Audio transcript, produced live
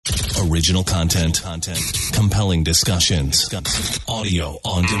Original content. Compelling discussions. Audio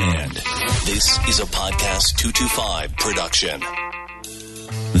on demand. This is a Podcast 225 production.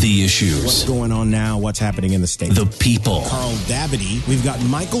 The issues. What's going on now? What's happening in the state? The people. Carl Davity. We've got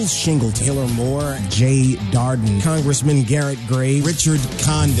Michael Shingle, Taylor Moore, Jay Darden, Congressman Garrett Gray, Richard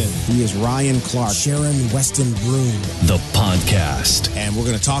Condon. He is Ryan Clark, Sharon Weston Broom. The podcast. And we're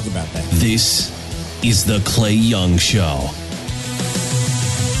going to talk about that. This is the Clay Young Show.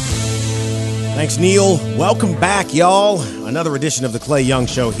 Thanks, Neil. Welcome back, y'all. Another edition of the Clay Young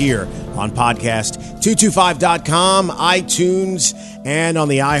Show here on podcast225.com, iTunes, and on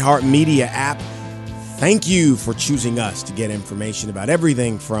the iHeartMedia app. Thank you for choosing us to get information about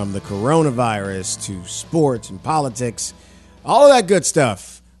everything from the coronavirus to sports and politics, all of that good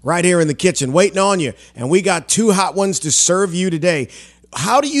stuff right here in the kitchen waiting on you. And we got two hot ones to serve you today.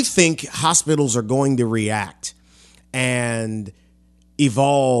 How do you think hospitals are going to react and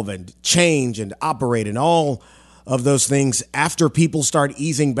evolve and change and operate and all of those things after people start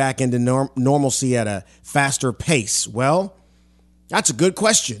easing back into normalcy at a faster pace? Well, that's a good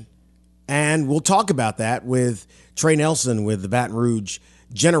question. And we'll talk about that with Trey Nelson with the Baton Rouge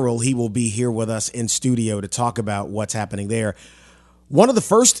General. He will be here with us in studio to talk about what's happening there. One of the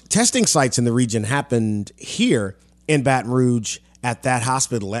first testing sites in the region happened here in Baton Rouge at that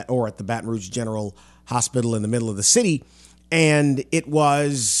hospital, or at the Baton Rouge General Hospital in the middle of the city. And it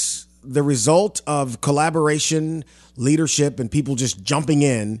was the result of collaboration, leadership, and people just jumping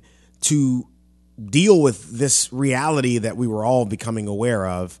in to deal with this reality that we were all becoming aware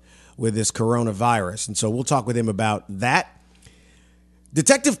of with this coronavirus. And so we'll talk with him about that.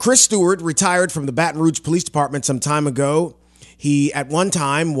 Detective Chris Stewart retired from the Baton Rouge Police Department some time ago. He, at one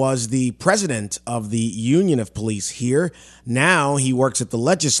time, was the president of the Union of Police here. Now he works at the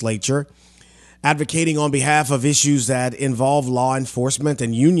legislature, advocating on behalf of issues that involve law enforcement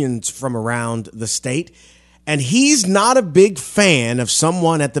and unions from around the state. And he's not a big fan of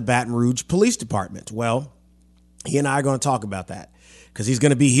someone at the Baton Rouge Police Department. Well, he and I are going to talk about that because he's going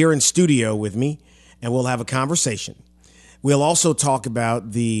to be here in studio with me, and we'll have a conversation. We'll also talk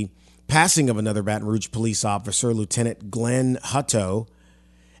about the passing of another Baton Rouge police officer, Lieutenant Glenn Hutto,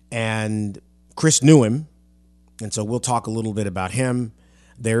 and Chris knew him, and so we'll talk a little bit about him.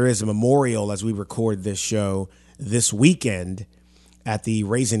 There is a memorial as we record this show this weekend at the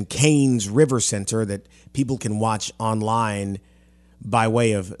Raising Cane's River Center that people can watch online by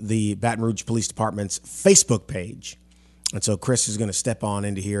way of the Baton Rouge Police Department's Facebook page. And so Chris is going to step on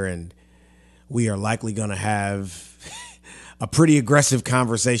into here, and we are likely going to have a pretty aggressive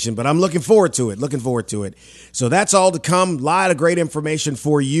conversation, but I'm looking forward to it. So that's all to come. A lot of great information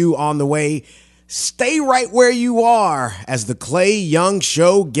for you on the way. Stay right where you are as the Clay Young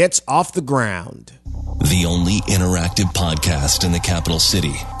Show gets off the ground. The only interactive podcast in the capital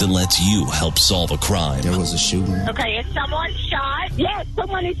city that lets you help solve a crime. There was a shooting. Okay, is someone shot? Yes,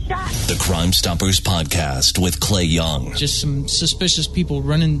 someone is shot. The Crime Stoppers podcast with Clay Young. Just some suspicious people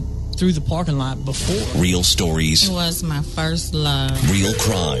running through the parking lot before. Real stories. It was my first love. Real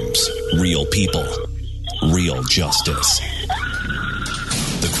crimes. Real people. Real justice.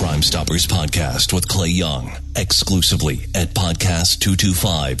 The Crime Stoppers podcast with Clay Young, exclusively at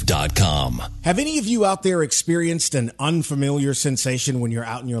podcast225.com. Have any of you out there experienced an unfamiliar sensation when you're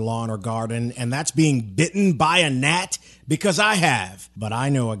out in your lawn or garden, and that's being bitten by a gnat? Because I have, but I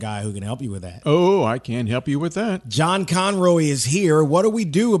know a guy who can help you with that. Oh, I can help you with that. John Conroy is here. What do we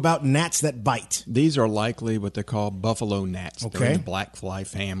do about gnats that bite? These are likely what they call buffalo gnats. Okay. They're in the black fly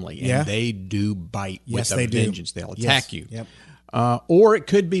family, and Yeah. they do bite Yes, with they a do. vengeance. They'll Yes. attack you. Yep. Or it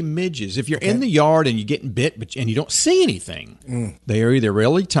could be midges. If you're in the yard and you're getting bit and you don't see anything, they are either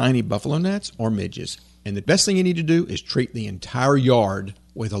really tiny buffalo gnats or midges. And the best thing you need to do is treat the entire yard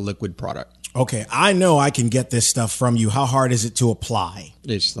with a liquid product. Okay, I know I can get this stuff from you. How hard is it to apply?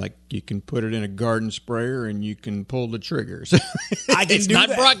 It's like you can put it in a garden sprayer and you can pull the triggers. I can It's do not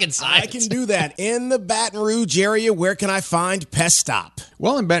that. rocket science. I can do that. In the Baton Rouge area, where can I find Pest Stop?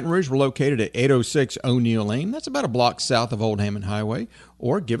 Well, in Baton Rouge, we're located at 806 O'Neill Lane. That's about a block south of Old Hammond Highway.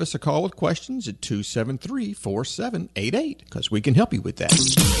 Or give us a call with questions at 273-4788 because we can help you with that.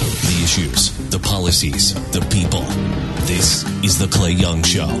 The issues, the policies, the people. This is the Clay Young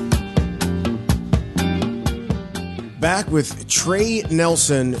Show. Back with Trey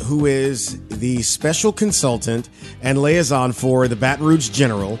Nelson, who is the special consultant and liaison for the Baton Rouge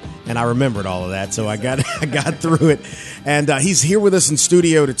General, and I remembered all of that, so I got through it. And he's here with us in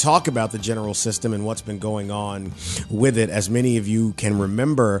studio to talk about the General system and what's been going on with it. As many of you can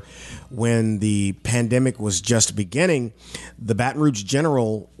remember, when the pandemic was just beginning, the Baton Rouge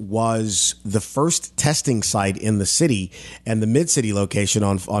General was the first testing site in the city, and the Mid-City location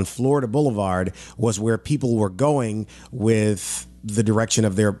on Florida Boulevard was where people were going with the direction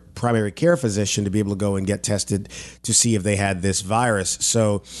of their primary care physician to be able to go and get tested to see if they had this virus.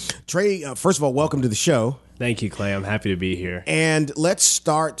 So, Trey, first of all, welcome to the show. Thank you, Clay. I'm happy to be here. And let's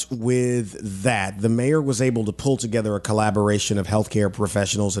start with that. The mayor was able to pull together a collaboration of healthcare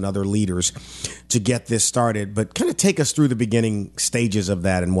professionals and other leaders to get this started. But kind of take us through the beginning stages of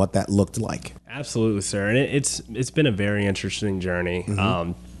that and what that looked like. Absolutely, sir. And it's been a very interesting journey.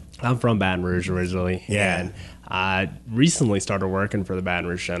 Mm-hmm. I'm from Baton Rouge originally. Yeah. And I recently started working for the Baton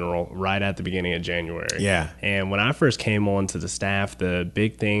Rouge General right at the beginning of January. Yeah. And when I first came on to the staff, the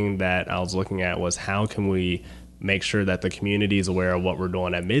big thing that I was looking at was how can we make sure that the community is aware of what we're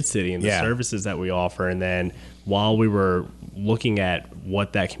doing at Mid-City and the services that we offer. And then while we were looking at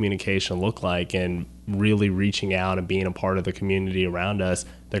what that communication looked like and really reaching out and being a part of the community around us,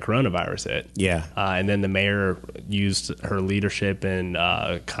 the coronavirus hit. Yeah. And then the mayor used her leadership and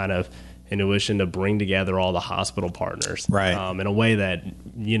kind of intuition to bring together all the hospital partners, right? In a way that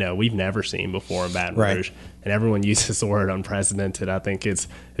we've never seen before in Baton Rouge, and everyone uses the word unprecedented. I think it's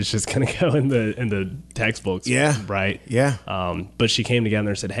just going to go in the textbooks, right? Yeah. But she came together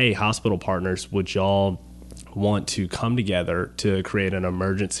and said, "Hey, hospital partners, would y'all want to come together to create an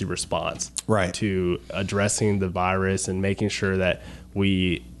emergency response, right, to addressing the virus and making sure that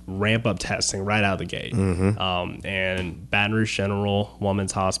we ramp up testing right out of the gate." Mm-hmm. And Baton Rouge General,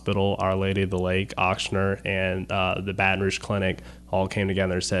 Women's Hospital, Our Lady of the Lake, Ochsner, and the Baton Rouge Clinic all came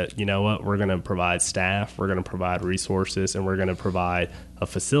together and said, you know what, we're going to provide staff, we're going to provide resources, and we're going to provide a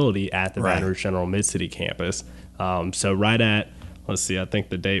facility at the Baton Rouge General Mid-City campus. So right at, let's see, I think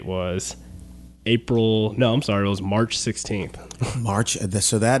the date was it was March 16th. March.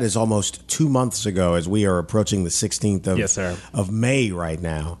 So that is almost 2 months ago, as we are approaching the 16th of May right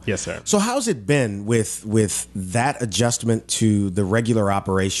now. Yes, sir. So how's it been with that adjustment to the regular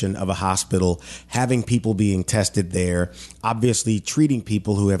operation of a hospital, having people being tested there, obviously treating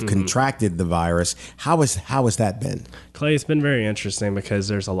people who have contracted the virus? How has that been? Clay, it's been very interesting because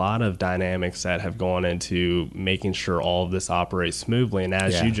there's a lot of dynamics that have gone into making sure all of this operates smoothly. And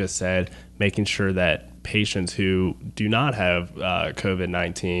as you just said, making sure that patients who do not have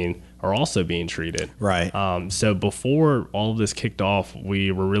COVID-19 are also being treated. Right. So before all of this kicked off,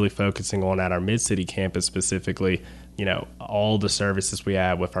 we were really focusing on at our Mid-City campus specifically, all the services we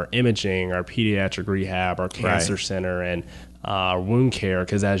have with our imaging, our pediatric rehab, our cancer center, and our wound care.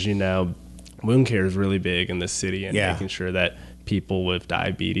 Because as you know, wound care is really big in this city, and making sure that people with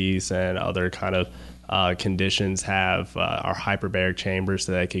diabetes and other kind of conditions have our hyperbaric chambers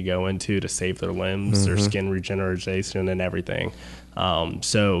that they could go into to save their limbs, their skin regeneration and everything.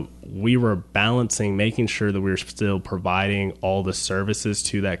 So we were balancing, making sure that we were still providing all the services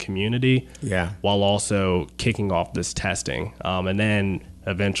to that community while also kicking off this testing. And then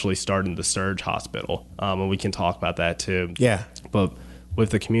eventually starting the Surge Hospital. And we can talk about that too. Yeah. But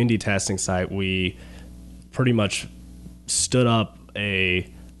with the community testing site, we pretty much stood up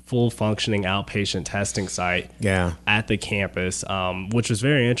a full functioning outpatient testing site at the campus, which was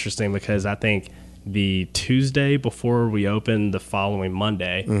very interesting because I think the Tuesday before we opened the following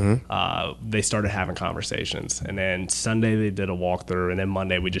Monday, they started having conversations. And then Sunday they did a walkthrough, and then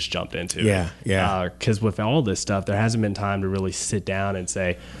Monday we just jumped into it. Because with all this stuff, there hasn't been time to really sit down and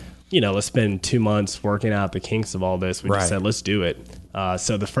say, let's spend 2 months working out the kinks of all this. We just said, let's do it.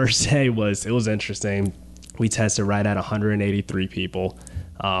 So the first day it was interesting. We tested right at 183 people.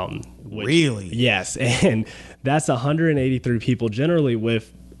 Really? Yes. And that's 183 people generally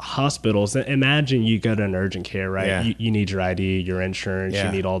with hospitals. Imagine you go to an urgent care, right? Yeah. You need your ID, your insurance, you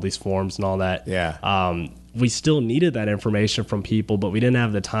need all these forms and all that. Yeah. We still needed that information from people, but we didn't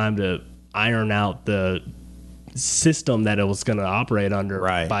have the time to iron out the system that it was going to operate under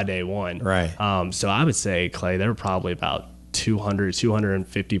by day one. Right. So I would say, Clay, there were probably about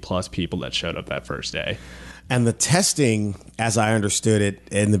 250 plus people that showed up that first day. And the testing, as I understood it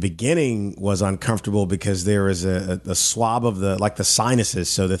in the beginning, was uncomfortable because there was a swab of the sinuses.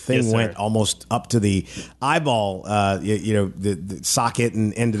 So the thing went almost up to the eyeball, the socket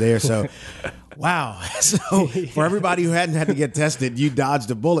and into there. So Wow. So for everybody who hadn't had to get tested, you dodged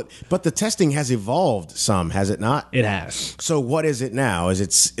a bullet. But the testing has evolved some, has it not? It has. So what is it now?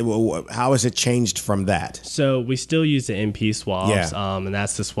 How has it changed from that? So we still use the NP swabs, and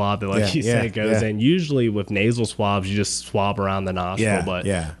that's the swab that, like you said, goes in. Usually with nasal swabs, you just swab around the nostril, but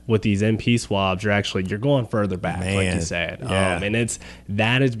with these NP swabs, you're going further back, like you said. And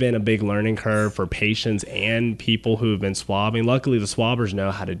that has been a big learning curve for patients and people who have been swabbing. Luckily, the swabbers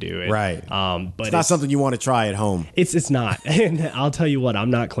know how to do it. Right. But it's not something you want to try at home. It's not. And I'll tell you what, I'm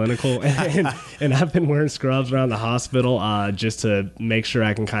not clinical. And I've been wearing scrubs around the hospital just to make sure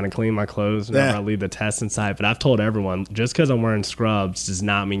I can kind of clean my clothes whenever I leave the testing site. But I've told everyone, just because I'm wearing scrubs does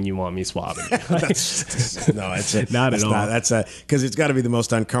not mean you want me swabbing. Not at all. That's because it's got to be the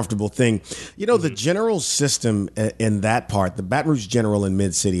most uncomfortable thing. You know, the general system in that part, the Baton Rouge General in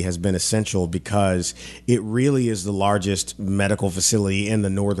Mid-City has been essential because it really is the largest medical facility in the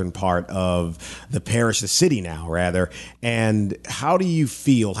northern part of the parish, the city now, rather. And how do you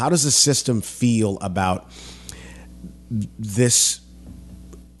feel? How does the system feel about this,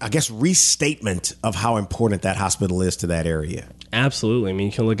 I guess, restatement of how important that hospital is to that area? Absolutely. I mean,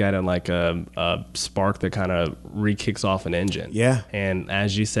 you can look at it like a spark that kind of re-kicks off an engine. Yeah. And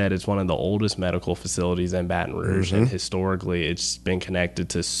as you said, it's one of the oldest medical facilities in Baton Rouge. And historically, it's been connected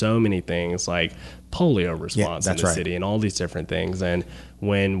to so many things like polio response in the city and all these different things. And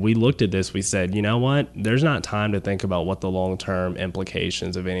when we looked at this, we said, you know what? There's not time to think about what the long-term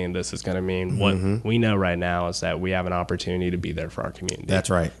implications of any of this is going to mean. What we know right now is that we have an opportunity to be there for our community. That's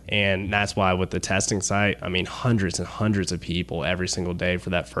right. And that's why with the testing site, I mean, hundreds and hundreds of people every single day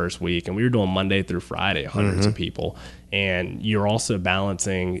for that first week. And we were doing Monday through Friday, hundreds of people. And you're also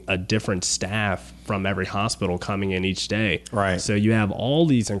balancing a different staff from every hospital coming in each day. Right. So you have all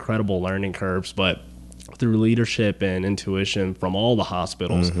these incredible learning curves, but through leadership and intuition from all the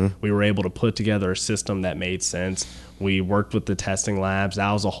hospitals, we were able to put together a system that made sense. We worked with the testing labs.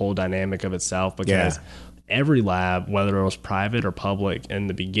 That was a whole dynamic of itself because every lab, whether it was private or public, in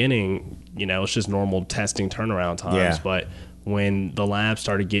the beginning, you know, it's just normal testing turnaround times. Yeah. But when the lab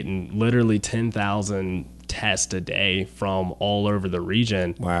started getting literally 10,000 tests a day from all over the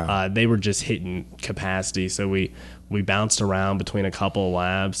region, they were just hitting capacity. So we bounced around between a couple of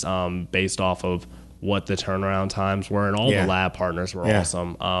labs based off of what the turnaround times were, and all the lab partners were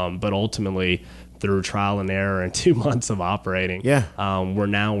awesome. But ultimately, through trial and error and 2 months of operating, we're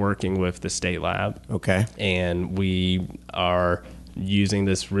now working with the state lab. Okay. And we are using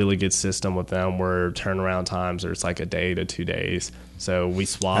this really good system with them where turnaround times are, it's like a day to 2 days. So we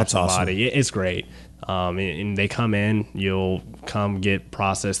swap somebody. Awesome. It's great. And they come in, you'll come get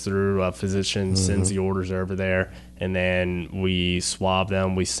processed through a physician, sends the orders over there, and then we swab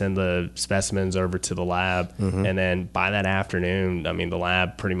them. We send the specimens over to the lab, and then by that afternoon, I mean, the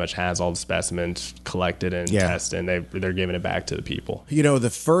lab pretty much has all the specimens collected and tested, and they're giving it back to the people. You know, the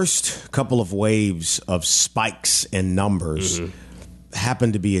first couple of waves of spikes in numbers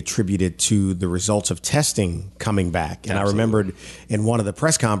happened to be attributed to the results of testing coming back. And I remembered in one of the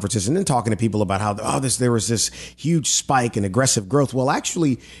press conferences and then talking to people about how, there was this huge spike in aggressive growth. Well,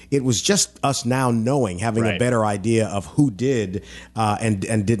 actually, it was just us now knowing, having a better idea of who did and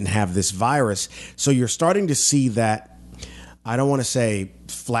didn't have this virus. So you're starting to see that, I don't want to say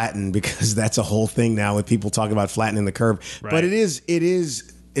flatten because that's a whole thing now with people talking about flattening the curve, but it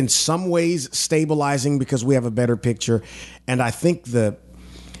is in some ways stabilizing because we have a better picture. And I think the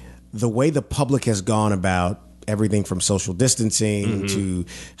way the public has gone about everything from social distancing to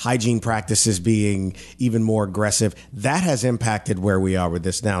hygiene practices being even more aggressive, that has impacted where we are with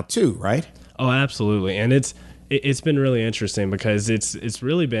this now too, right? Oh, absolutely. And it's been really interesting because it's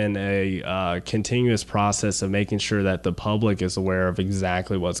really been a continuous process of making sure that the public is aware of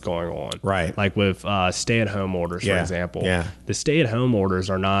exactly what's going on. Right. Like with stay-at-home orders, for example. Yeah. The stay-at-home orders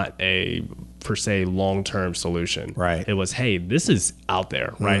are not a, per se, long-term solution. Right. It was, hey, this is out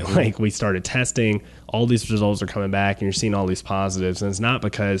there, right? Like we started testing, all these results are coming back, and you're seeing all these positives. And it's not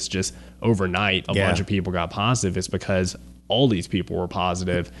because just overnight a bunch of people got positive. It's because all these people were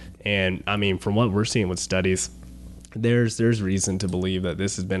positive. And, I mean, from what we're seeing with studies, there's reason to believe that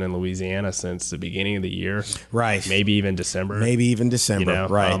this has been in Louisiana since the beginning of the year. Right. Maybe even December. You know?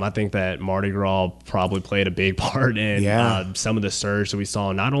 Right. I think that Mardi Gras probably played a big part in some of the surge that we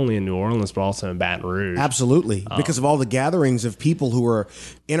saw, not only in New Orleans, but also in Baton Rouge. Absolutely. Because of all the gatherings of people who were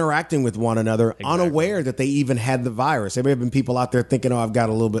interacting with one another, unaware that they even had the virus. There may have been people out there thinking, I've got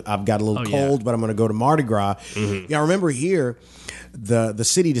a little cold, but I'm going to go to Mardi Gras. Yeah, I remember here, the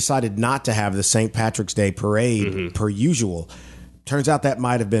city decided not to have the St. Patrick's Day parade per usual. Turns out that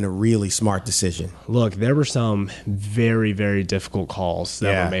might have been a really smart decision. Look, there were some very, very difficult calls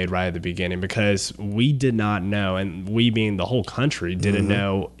that were made right at the beginning because we did not know, and we being the whole country didn't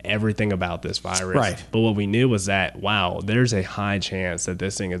know everything about this virus. Right. But what we knew was that, wow, there's a high chance that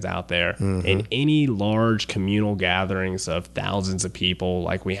this thing is out there. And any large communal gatherings of thousands of people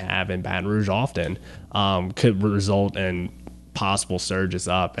like we have in Baton Rouge often could result in possible surges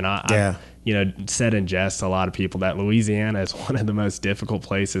up. And I said in jest to a lot of people that Louisiana is one of the most difficult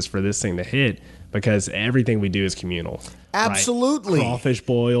places for this thing to hit because everything we do is communal. Absolutely. Right? Crawfish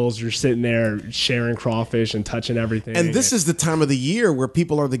boils, you're sitting there sharing crawfish and touching everything. And this is the time of the year where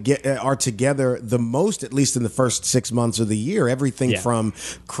people are together the most, at least in the first 6 months of the year. Everything from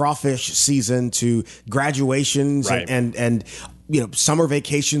crawfish season to graduations and summer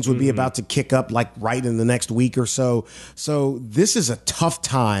vacations would be about to kick up like right in the next week or so. So this is a tough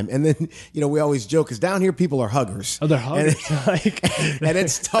time. And then, we always joke because down here people are huggers. Oh, they're huggers. And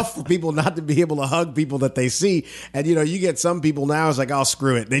it's tough for people not to be able to hug people that they see. And, you get some people now, it's like, oh,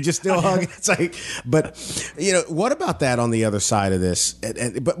 screw it. They just still hug. It's like, but, what about that on the other side of this?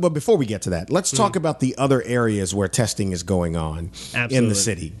 But before we get to that, let's talk about the other areas where testing is going on in the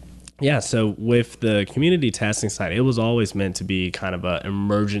city. Yeah, so with the community testing site, it was always meant to be kind of an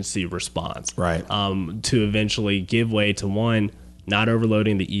emergency response. Right. To eventually give way to, one, not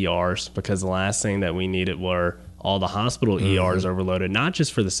overloading the ERs, because the last thing that we needed were all the hospital ERs overloaded, not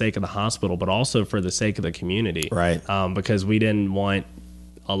just for the sake of the hospital, but also for the sake of the community. Right. Because we didn't want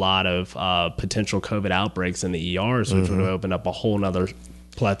a lot of potential COVID outbreaks in the ERs, which would have opened up a whole nother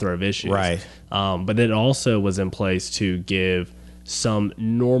plethora of issues. Right. But it also was in place to give some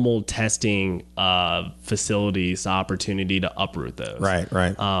normal testing facilities the opportunity to uproot those.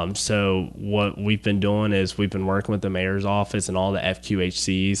 Right. So what we've been doing is we've been working with the mayor's office and all the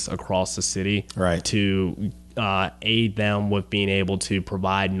FQHCs across the city to aid them with being able to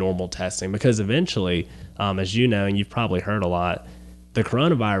provide normal testing. Because eventually, as you know, and you've probably heard a lot, the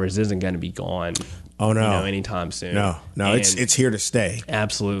coronavirus isn't going to be gone. Oh no! Anytime soon. No, it's here to stay.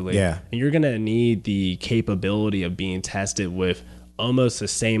 Absolutely. Yeah. And you're going to need the capability of being tested with almost the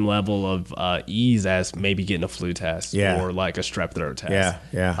same level of ease as maybe getting a flu test or like a strep throat test.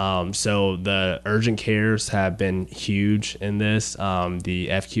 So the urgent cares have been huge in this. The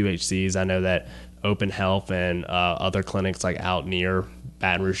FQHCs, I know that Open Health and other clinics like out near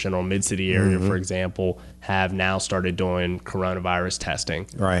Baton Rouge General Mid-City area, for example, have now started doing coronavirus testing,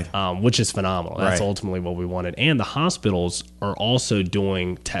 which is phenomenal. That's ultimately what we wanted. And the hospitals are also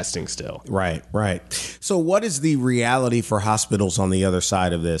doing testing still. Right. So what is the reality for hospitals on the other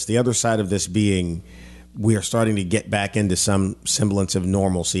side of this? The other side of this being we are starting to get back into some semblance of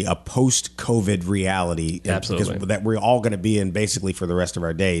normalcy, a post-COVID reality. Absolutely. Because that we're all going to be in basically for the rest of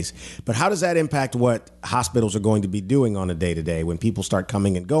our days. But how does that impact what hospitals are going to be doing on a day-to-day when people start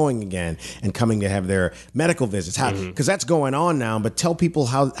coming and going again and coming to have their medical visits? Because that's going on now, but tell people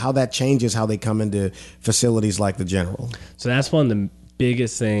how that changes how they come into facilities like the General. So that's one of the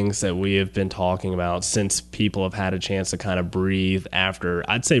biggest things that we have been talking about since people have had a chance to kind of breathe after,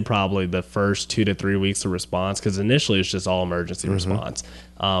 I'd say probably the first 2 to 3 weeks of response, because initially it's just all emergency response.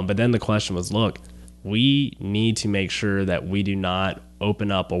 But then the question was, look, we need to make sure that we do not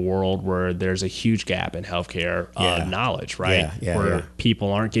open up a world where there's a huge gap in healthcare knowledge, right? Where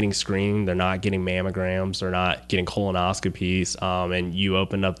people aren't getting screened, they're not getting mammograms, they're not getting colonoscopies, and you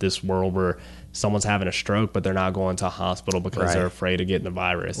open up this world where someone's having a stroke, but they're not going to a hospital because they're afraid of getting the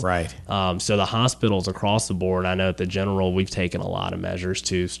virus. So the hospitals across the board, I know at the General, we've taken a lot of measures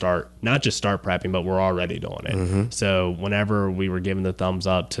to not just start prepping, but we're already doing it. So whenever we were given the thumbs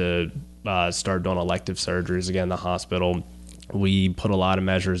up to start doing elective surgeries again in the hospital, we put a lot of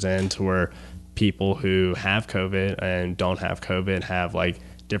measures in to where people who have COVID and don't have COVID have like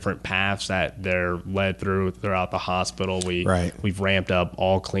different paths that they're led throughout the hospital. We've ramped up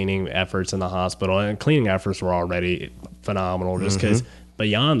all cleaning efforts in the hospital, and cleaning efforts were already phenomenal just because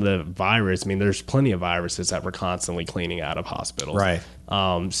beyond the virus, I mean, there's plenty of viruses that we're constantly cleaning out of hospitals.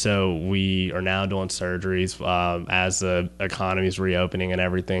 So we are now doing surgeries as the economy is reopening and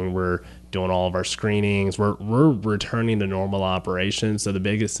everything. We're doing all of our screenings. We're returning to normal operations. So the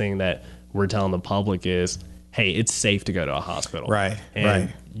biggest thing that we're telling the public is, hey, it's safe to go to a hospital.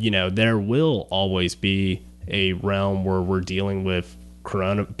 And, there will always be a realm where we're dealing with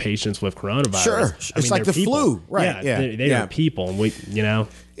patients with coronavirus. Sure. It's like the flu. They are people. And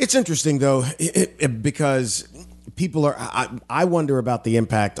It's interesting, though, because people are, I wonder about the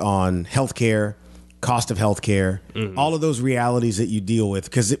impact on healthcare, cost of healthcare, all of those realities that you deal with,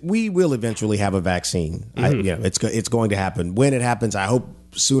 because we will eventually have a vaccine. It's going to happen. When it happens, I hope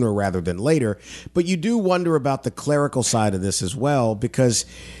sooner rather than later. But you do wonder about the clerical side of this as well, because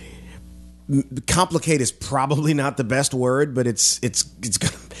complicate is probably not the best word, but it's going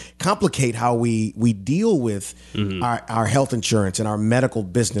to complicate how we deal with our health insurance and our medical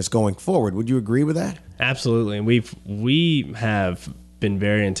business going forward. Would you agree with that? Absolutely. And we have been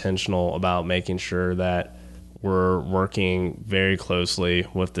very intentional about making sure that we're working very closely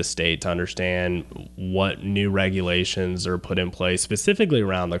with the state to understand what new regulations are put in place, specifically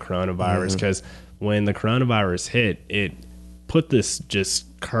around the coronavirus, because when the coronavirus hit, it put this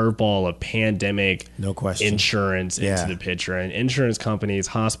just curveball of pandemic insurance into the picture. And insurance companies,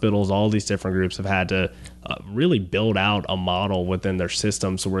 hospitals, all these different groups have had to really build out a model within their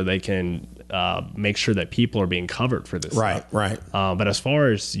system so where they can make sure that people are being covered for this stuff. Right. But as far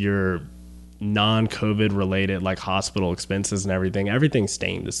as your non-COVID related like hospital expenses and everything's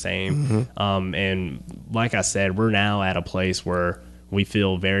staying the same. And like I said, we're now at a place where we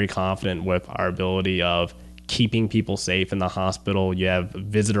feel very confident with our ability of keeping people safe in the hospital. You have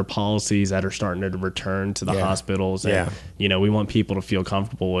visitor policies that are starting to return to the hospitals. And, we want people to feel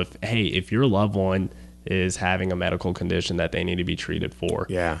comfortable with, hey, if your loved one is having a medical condition that they need to be treated for,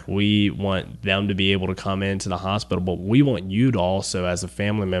 we want them to be able to come into the hospital, but we want you to also, as a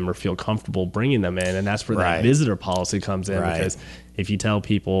family member, feel comfortable bringing them in. And that's where that visitor policy comes in, because if you tell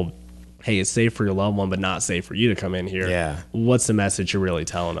people, hey, it's safe for your loved one, but not safe for you to come in here, what's the message you're really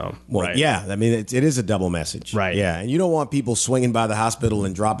telling them? Well, I mean, it is a double message. Right. Yeah. And you don't want people swinging by the hospital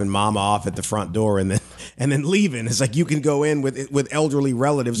and dropping mama off at the front door and then leaving. It's like you can go in with elderly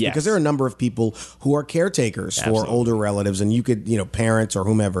relatives, because there are a number of people who are caretakers for older relatives, and you could, parents or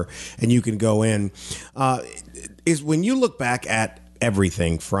whomever, and you can go in. Is when you look back at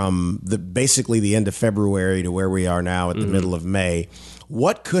everything from basically the end of February to where we are now at the middle of May,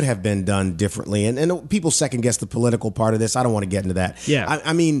 what could have been done differently? And people second guess the political part of this. I don't want to get into that. Yeah.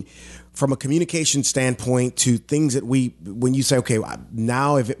 I mean, from a communication standpoint to things that when you say, okay,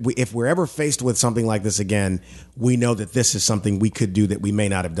 now if we're ever faced with something like this again, we know that this is something we could do that we may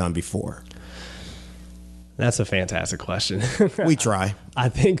not have done before. That's a fantastic question. We try. I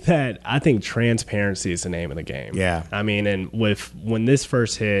think transparency is the name of the game. Yeah. I mean, and when this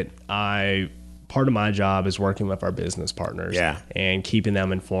first hit, part of my job is working with our business partners and keeping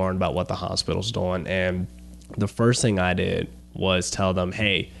them informed about what the hospital's doing. And the first thing I did was tell them,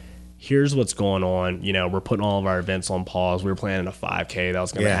 hey, here's what's going on. We're putting all of our events on pause. We were planning a 5K that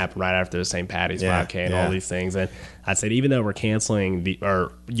was going to happen right after the St. Patty's 5K and all these things. And I said, even though we're canceling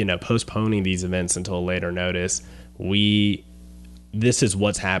postponing these events until a later notice, this is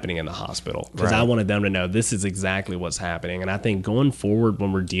what's happening in the hospital, because I wanted them to know this is exactly what's happening. And I think going forward,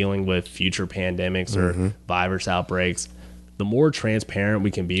 when we're dealing with future pandemics or virus outbreaks, the more transparent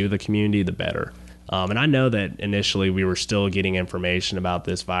we can be with the community, the better. And I know that initially we were still getting information about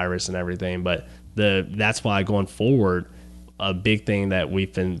this virus and everything, but that's why going forward, a big thing that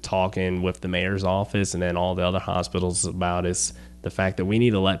we've been talking with the mayor's office and then all the other hospitals about is the fact that we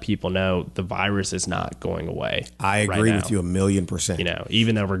need to let people know the virus is not going away. I agree with you 1,000,000%.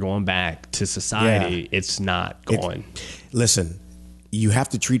 Even though we're going back to society, it's not going. Listen, you have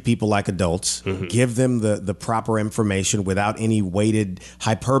to treat people like adults, give them the proper information without any weighted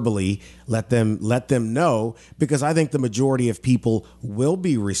hyperbole. Let them know, because I think the majority of people will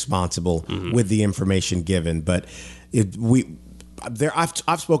be responsible with the information given. But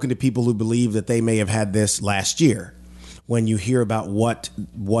I've spoken to people who believe that they may have had this last year. When you hear about what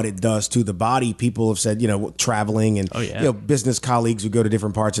it does to the body, people have said, traveling and business colleagues who go to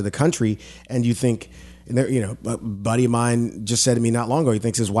different parts of the country, and you think, a buddy of mine just said to me not long ago, he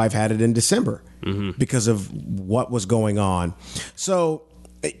thinks his wife had it in December because of what was going on. So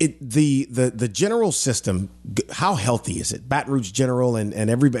the general system, how healthy is it? Baton Rouge General and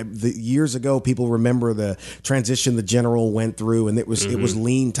everybody, years ago, people remember the transition the General went through, and it was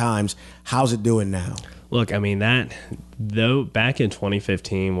lean times. How's it doing now? Look, I mean, back in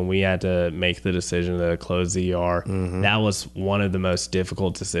 2015, when we had to make the decision to close the ER, that was one of the most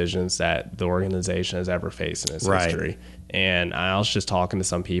difficult decisions that the organization has ever faced in its history. And I was just talking to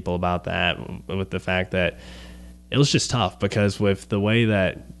some people about that, with the fact that it was just tough, because with the way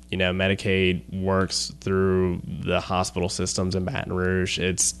that Medicaid works through the hospital systems in Baton Rouge,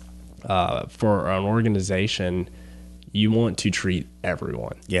 it's for an organization, you want to treat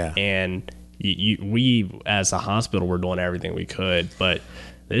everyone. Yeah. And we as a hospital were doing everything we could, but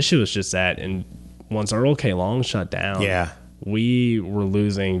the issue was just that, and once Earl K. Long shut down, we were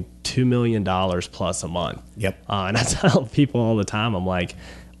losing $2 million plus a month. Yep. And I tell people all the time, I'm like,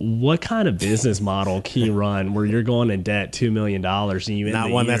 what kind of business model can you run where you're going in debt $2 million and you end Not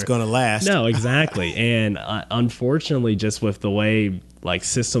the one year- that's going to last. No, exactly. And unfortunately, just with the way like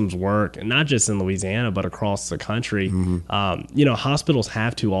systems work, and not just in Louisiana but across the country, hospitals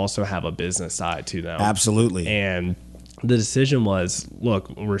have to also have a business side to them. Absolutely. And the decision was, look,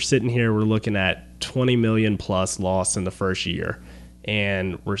 we're sitting here, we're looking at 20 million plus loss in the first year,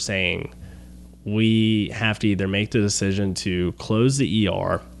 and we're saying we have to either make the decision to close the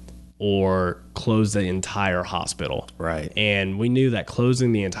ER or close the entire hospital. Right. And we knew that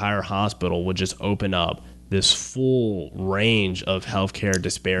closing the entire hospital would just open up this full range of healthcare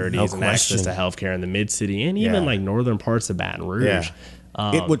disparities and access to healthcare in the mid-city and even like northern parts of Baton Rouge.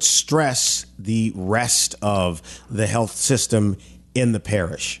 Yeah. It would stress the rest of the health system in the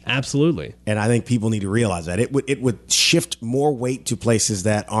parish. Absolutely. And I think people need to realize that. It would shift more weight to places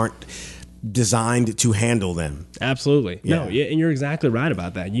that aren't designed to handle them. Absolutely. Yeah. No, and you're exactly right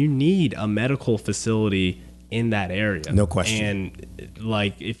about that. You need a medical facility in that area. No question. And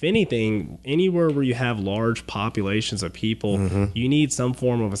like, if anything, anywhere where you have large populations of people, you need some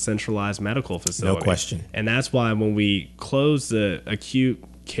form of a centralized medical facility. No question. And that's why when we closed the acute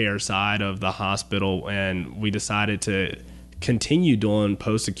care side of the hospital and we decided to continue doing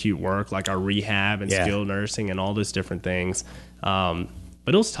post-acute work like our rehab and skilled nursing and all those different things,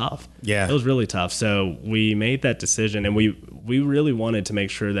 but it was tough. Yeah. It was really tough. So we made that decision, and we really wanted to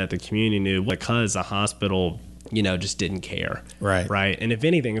make sure that the community knew, because the hospital, just didn't care. Right. Right. And if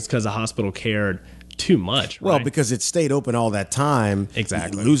anything, it's because the hospital cared too much. Well, right? because it stayed open all that time.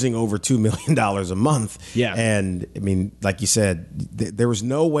 Exactly. Losing over $2 million a month. Yeah. And I mean, like you said, there was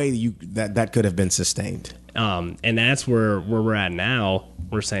no way that could have been sustained. And that's where we're at now.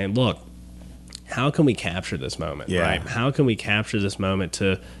 We're saying, look, how can we capture this moment, right? How can we capture this moment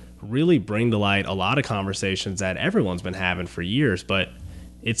to really bring to light a lot of conversations that everyone's been having for years, but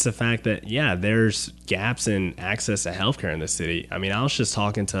it's the fact that, there's gaps in access to healthcare in the city. I mean, I was just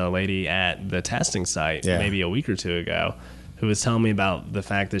talking to a lady at the testing site maybe a week or two ago who was telling me about the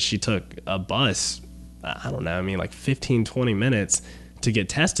fact that she took a bus, like 15, 20 minutes to get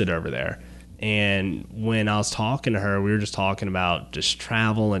tested over there. And when I was talking to her, we were just talking about just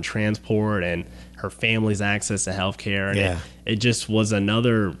travel and transport and her family's access to healthcare. And it just was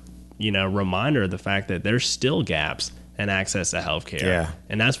another, reminder of the fact that there's still gaps in access to healthcare. Yeah.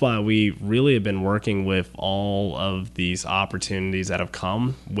 And that's why we really have been working with all of these opportunities that have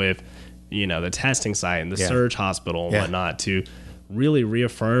come with, the testing site and the Surge Hospital and whatnot, to really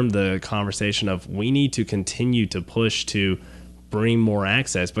reaffirm the conversation of we need to continue to push to bring more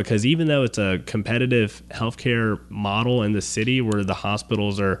access, because even though it's a competitive healthcare model in the city where the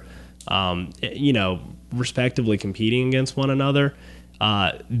hospitals are, respectively competing against one another,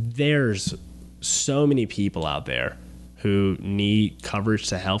 there's so many people out there who need coverage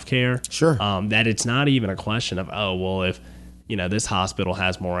to healthcare. Sure. That it's not even a question of, if, this hospital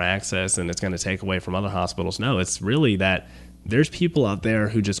has more access and it's going to take away from other hospitals. No, it's really that there's people out there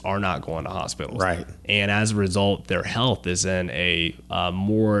who just are not going to hospitals. Right. And as a result, their health is in a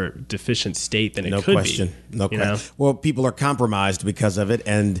more deficient state than it No could question. be. No question. Well, people are compromised because of it,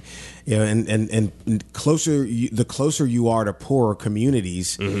 and and the closer you are to poorer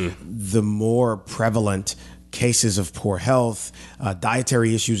communities, the more prevalent cases of poor health,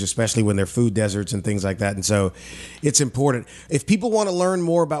 dietary issues, especially when they're food deserts and things like that. And so it's important. If people want to learn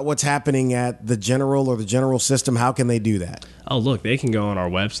more about what's happening at the general or the general system, how can they do that? Oh, look, they can go on our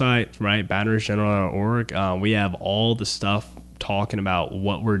website, right? BatonRougeGeneral.org. We have all the stuff talking about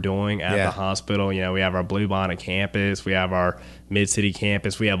what we're doing at the hospital. We have our Bluebonnet campus. We have our Mid-City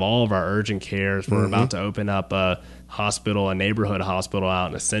campus. We have all of our urgent cares. We're about to open up a neighborhood hospital out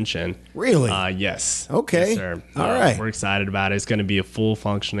in Ascension. Really? Yes. Okay. Yes, sir. All right. We're excited about it. It's going to be a full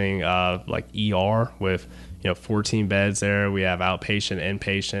functioning ER with 14 beds there. We have outpatient,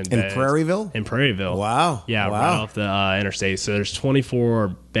 inpatient beds. In Prairieville? In Prairieville. Wow. Yeah, Wow. right off the interstate. So there's 24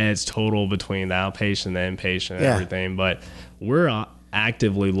 beds total between the outpatient, the inpatient, and everything. But we're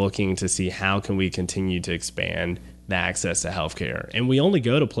actively looking to see how can we continue to expand the access to healthcare. And we only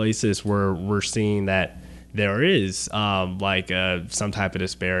go to places where we're seeing that there is some type of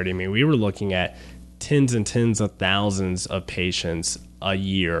disparity. I mean, we were looking at tens and tens of thousands of patients a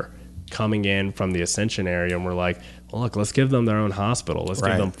year coming in from the Ascension area, and we're like, well, look, let's give them their own hospital. Let's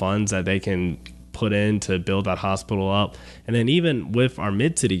give them funds that they can put in to build that hospital up. And then even with our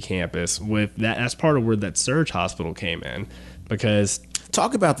Mid-City campus, with that's part of where that Surge Hospital came in, because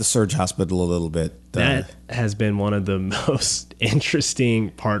talk about the Surge Hospital a little bit. That has been one of the most interesting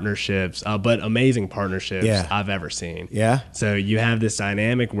partnerships, but amazing partnerships I've ever seen. Yeah. So you have this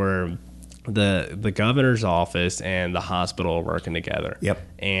dynamic where the governor's office and the hospital are working together. Yep.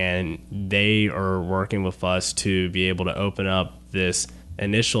 And they are working with us to be able to open up this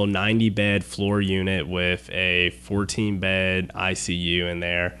initial 90-bed floor unit with a 14-bed ICU in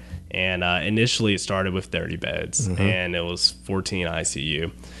there. And initially it started with 30 beds, and it was 14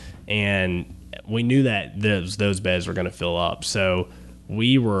 ICU. And we knew that those beds were going to fill up. So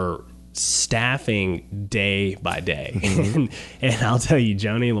we were staffing day by day. And I'll tell you,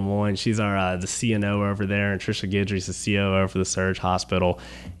 Joni Lemoyne, she's our the CNO over there, and Trisha Guidry's the COO for the Surge Hospital.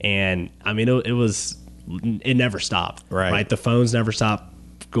 And I mean, it never stopped. Right? The phones never stopped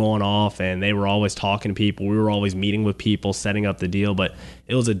going off, and they were always talking to people. We were always meeting with people, setting up the deal. But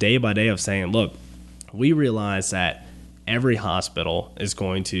it was a day by day of saying, look, we realize that every hospital is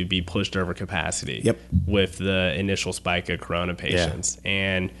going to be pushed over capacity with the initial spike of corona patients.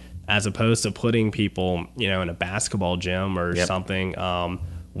 And as opposed to putting people, in a basketball gym or something,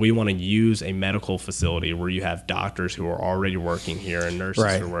 we want to use a medical facility where you have doctors who are already working here and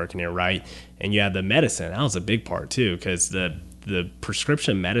nurses who are working here, right? And you have the medicine. That was a big part too, because the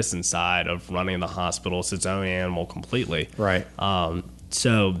prescription medicine side of running the hospital is its own animal completely. Right.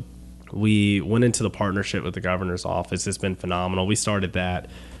 So we went into the partnership with the governor's office. It's been phenomenal. We started that,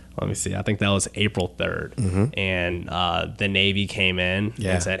 let me see, I think that was April 3rd. And the Navy came in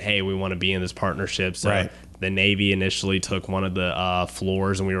and said, hey, we want to be in this partnership. So the Navy initially took one of the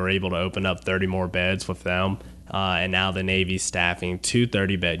floors, and we were able to open up 30 more beds with them. And now the Navy's staffing 2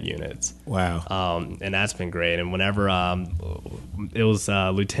 30-bed units. Wow. And that's been great. And whenever it was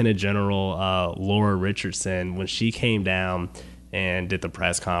Lieutenant General Laura Richardson, when she came down and did the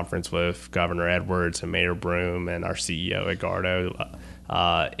press conference with Governor Edwards and Mayor Broome and our CEO, Edgardo,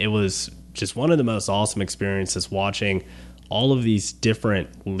 it was just one of the most awesome experiences watching all of these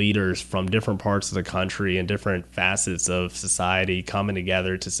different leaders from different parts of the country and different facets of society coming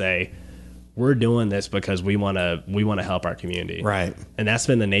together to say, we're doing this because we want to help our community. Right. And that's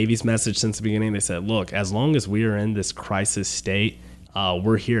been the Navy's message since the beginning. They said, look, as long as we are in this crisis state,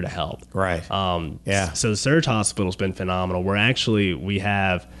 we're here to help. Right. So the Surge Hospital's been phenomenal. We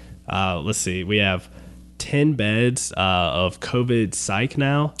have 10 beds of COVID psych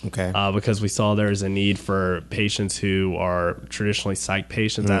now. Okay. Because we saw there's a need for patients who are traditionally psych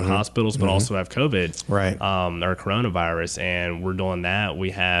patients at hospitals, but also have COVID, or coronavirus, and we're doing that.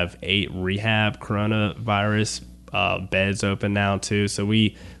 We have 8 rehab coronavirus beds open now too. So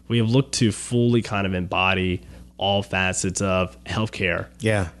we have looked to fully kind of embody all facets of healthcare.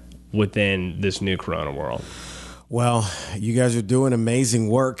 Within this new corona world. Well, you guys are doing amazing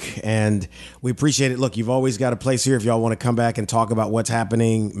work, and we appreciate it. Look, you've always got a place here. If y'all want to come back and talk about what's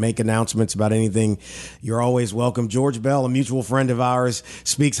happening, make announcements about anything, you're always welcome. George Bell, a mutual friend of ours,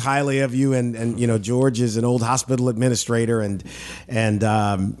 speaks highly of you, and George is an old hospital administrator, and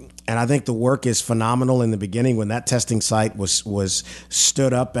I think the work is phenomenal. In the beginning, when that testing site was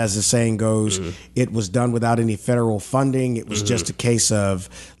stood up, as the saying goes, it was done without any federal funding. It was just a case of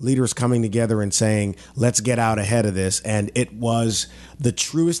leaders coming together and saying, let's get out ahead of this. And it was the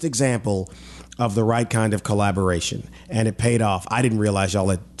truest example of the right kind of collaboration. And it paid off. I didn't realize y'all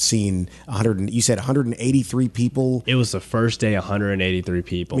had seen 183 people. It was the first day, 183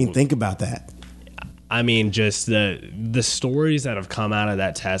 people. I mean, think about that. I mean, just the stories that have come out of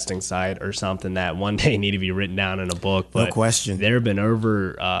that testing site are something that one day need to be written down in a book. But no question. There have been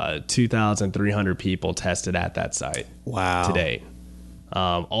over 2,300 people tested at that site. Wow. To date.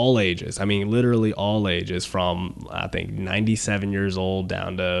 All ages. I mean, literally all ages, from, I think, 97 years old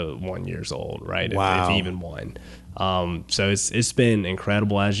down to 1 year old, right? Wow. If even one. So it's been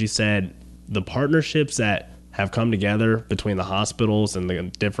incredible. As you said, the partnerships that have come together between the hospitals and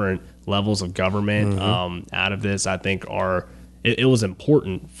the different levels of government out of this, I think it was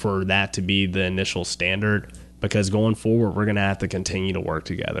important for that to be the initial standard, because going forward, we're going to have to continue to work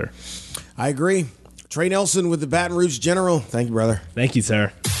together. I agree. Trey Nelson with the Baton Rouge General. Thank you, brother. Thank you,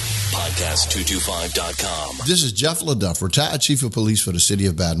 sir. Podcast225.com. This is Jeff LaDuff, retired Chief of Police for the City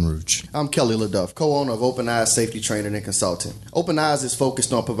of Baton Rouge. I'm Kelly LaDuff, co-owner of Open Eyes Safety Training and Consulting. Open Eyes is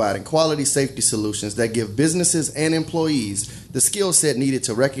focused on providing quality safety solutions that give businesses and employees the skill set needed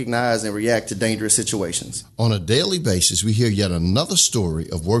to recognize and react to dangerous situations. On a daily basis, we hear yet another story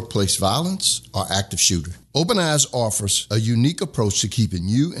of workplace violence or active shooter. Open Eyes offers a unique approach to keeping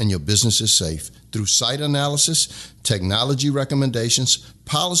you and your businesses safe through site analysis, technology recommendations,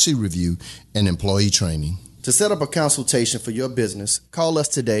 policy review, and employee training. To set up a consultation for your business, call us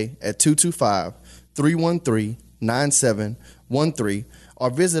today at 225-313-9713 or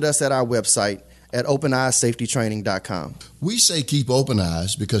visit us at our website at openeyesafetytraining.com. We say keep open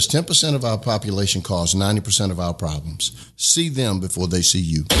eyes because 10% of our population cause 90% of our problems. See them before they see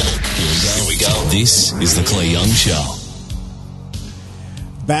you. Here we go. This is the Clay Young Show.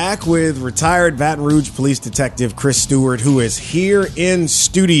 Back with retired Baton Rouge Police Detective Chris Stewart, who is here in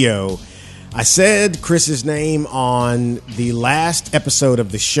studio. I said Chris's name on the last episode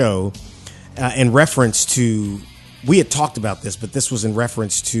of the show in reference to, we had talked about this, but this was in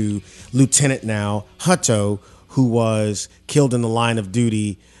reference to Lieutenant now Hutto, who was killed in the line of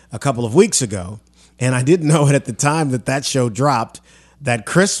duty a couple of weeks ago. And I didn't know it at the time that show dropped, that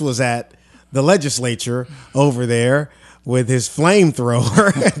Chris was at the legislature over there with his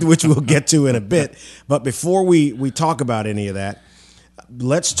flamethrower, which we'll get to in a bit. But before we talk about any of that,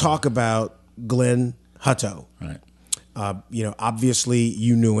 let's talk about Glenn Hutto. Right. Obviously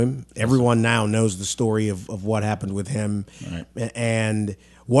you knew him. Everyone now knows the story of what happened with him. Right. And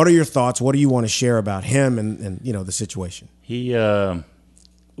what are your thoughts? What do you want to share about him and the situation? We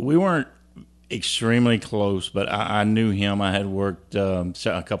weren't extremely close, but I knew him. I had worked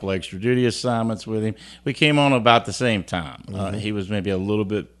a couple extra duty assignments with him. We came on about the same time. He was maybe a little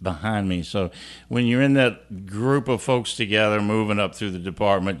bit behind me. So when you're in that group of folks together moving up through the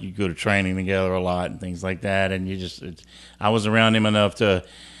department, you go to training together a lot and things like that. And I was around him enough to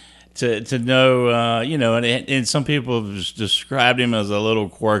know, and some people have described him as a little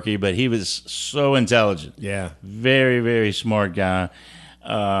quirky, but he was so intelligent. Yeah. Very, very smart guy.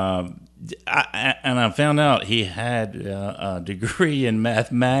 I found out he had a degree in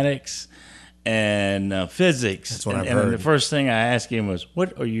mathematics and physics. That's what I've heard. And the first thing I asked him was,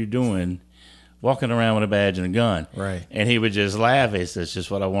 "What are you doing walking around with a badge and a gun?" Right. And he would just laugh. He said, "That's just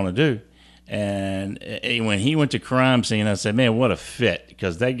what I want to do." And when he went to crime scene, I said, "Man, what a fit!"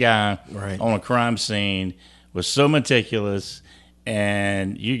 Because that guy on a crime scene was so meticulous,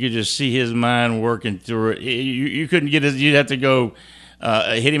 and you could just see his mind working through it. You couldn't get his. You'd have to go.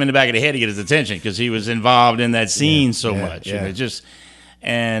 Hit him in the back of the head to get his attention because he was involved in that scene so much. Yeah.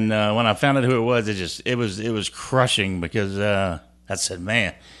 And when I found out who it was, it was crushing because I said,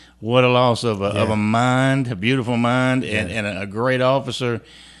 man, what a loss of a mind, a beautiful mind, and a great officer,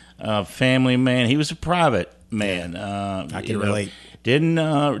 family man. He was a private man. I can relate. Didn't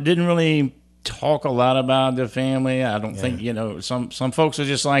really talk a lot about the family. I don't think some folks are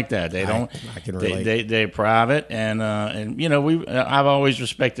just like that. They don't. I can relate. They're private, and I've always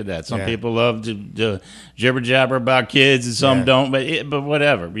respected that. Some people love to jibber jabber about kids, and some don't. But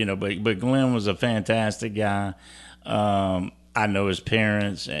whatever, But Glenn was a fantastic guy. I know his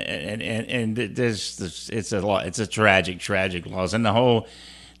parents, and it's a lot. It's a tragic loss, and the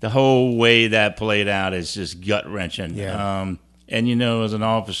whole way that played out is just gut wrenching. Yeah. And as an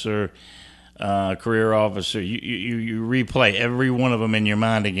officer. Career officer, you replay every one of them in your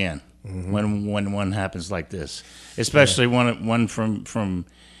mind again when one happens like this, especially one from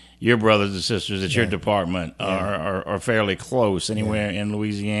your brothers and sisters at your department are fairly close anywhere in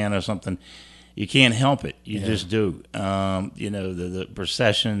Louisiana or something. You can't help it. You just do. The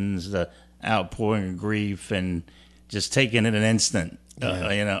processions, the outpouring of grief, and just taking it an instant.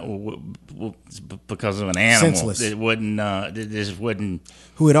 Because of an animal, senseless. It wouldn't.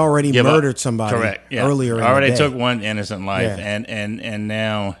 Who had already murdered somebody? Correct. Yeah. Earlier. In already the day. took one innocent life, and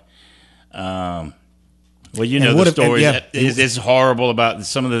now, the story. It's horrible about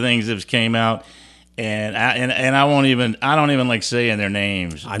some of the things that came out, and I don't even like saying their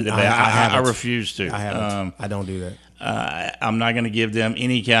names. I refuse to. I haven't. I don't do that. I'm not going to give them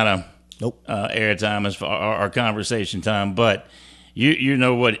any kind of airtime as far our conversation time, but. You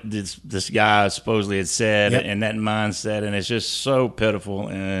know what this guy supposedly had said and that mindset, and it's just so pitiful.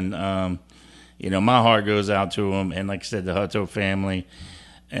 And my heart goes out to him, and like I said, the Hutto family,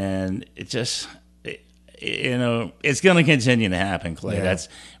 and it just it's going to continue to happen, Clay. Yeah. That's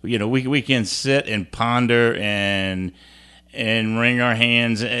we can sit and ponder and wring our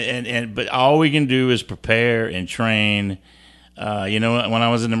hands, but all we can do is prepare and train. When I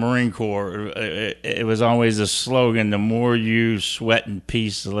was in the Marine Corps, it was always a slogan, the more you sweat in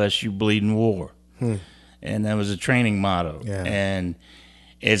peace, the less you bleed in war. And that was a training motto. Yeah. And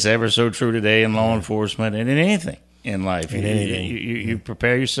it's ever so true today in law enforcement and in anything in life. You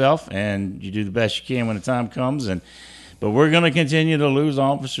prepare yourself and you do the best you can when the time comes. But we're going to continue to lose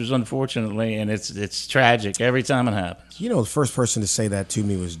officers, unfortunately, and it's tragic every time it happens. The first person to say that to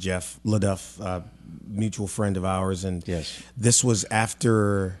me was Jeff LaDuff, mutual friend of ours, and this was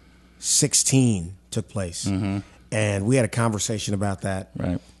after 16 took place, and we had a conversation about that.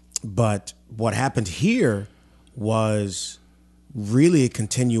 Right. But what happened here was really a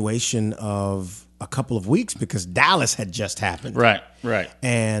continuation of a couple of weeks because Dallas had just happened. Right.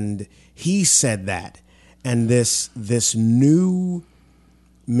 And he said that, and this new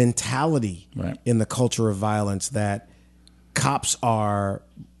mentality in the culture of violence that cops are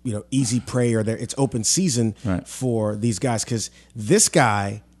easy prey or it's open season for these guys, because this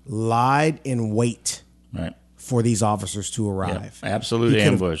guy lied in wait for these officers to arrive. Yep. Absolute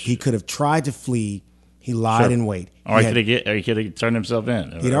ambush. He could have tried to flee. He lied in wait. Or he could have turned himself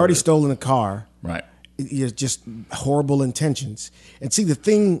in. He'd already stolen a car. Right. Just horrible intentions. And see, the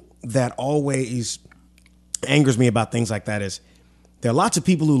thing that always angers me about things like that is there are lots of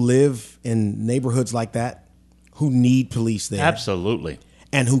people who live in neighborhoods like that who need police there. Absolutely.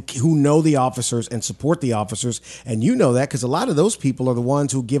 And who know the officers and support the officers. And you know that because a lot of those people are the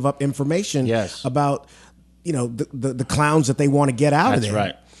ones who give up information about, the clowns that they want to get out of there.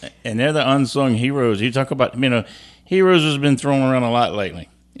 That's right. And they're the unsung heroes. You talk about, heroes has been thrown around a lot lately.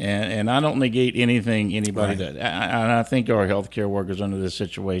 And I don't negate anything anybody does. I think our healthcare workers under this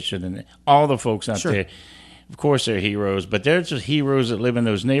situation and all the folks out there, of course, they're heroes, but they're just heroes that live in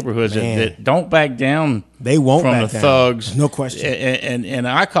those neighborhoods that don't back down. They won't from back the down. thugs, no question. And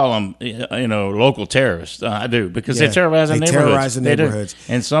I call them, local terrorists. I do because they terrorize the neighborhoods. Terrorize the neighborhoods.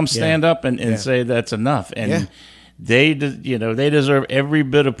 And some stand up and say that's enough. And they deserve every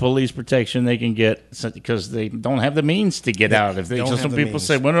bit of police protection they can get because they don't have the means to get out. Some people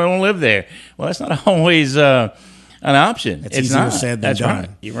say, "Well, I don't live there." Well, that's not always an option. It's easier said than done.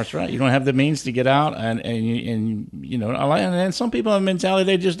 Right. That's right. You don't have the means to get out, and some people have a mentality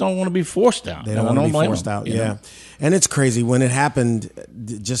they just don't want to be forced out. They don't want to be forced out. Yeah, and it's crazy when it happened.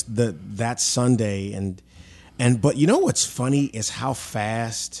 Just that Sunday, but what's funny is how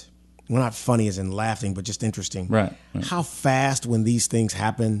fast. Well, not funny as in laughing, but just interesting. Right. How fast when these things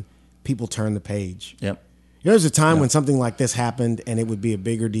happen, people turn the page. Yep. There's a time when something like this happened and it would be a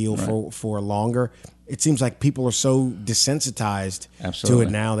bigger deal for longer. It seems like people are so desensitized to it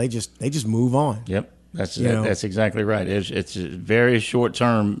now. They just move on. Yep. That's exactly right. It's a very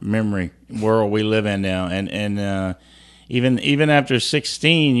short-term memory world we live in now. And even after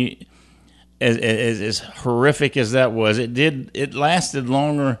 16, as horrific as that was, it lasted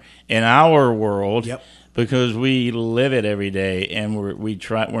longer in our world because we live it every day and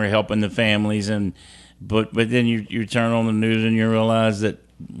we're helping the families but then you turn on the news and you realize that,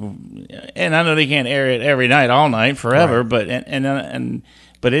 and I know they can't air it every night all night forever, but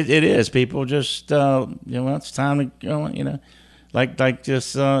but it is people just it's time to go, like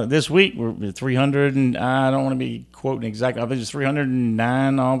just this week we're 300 and I don't want to be quoting exactly. I think it's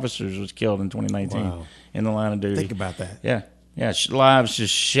 309 officers was killed in 2019 in the line of duty. Think about that. Yeah, lives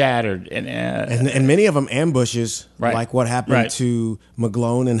just shattered and many of them ambushes, like what happened to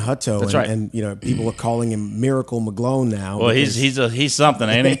McGlone and Hutto. That's and people are calling him Miracle McGlone now. Well, he's something,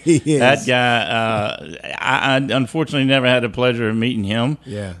 ain't he? He is. That guy. I unfortunately never had the pleasure of meeting him.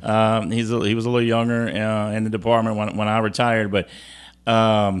 Yeah, he was a little younger in the department when I retired, but.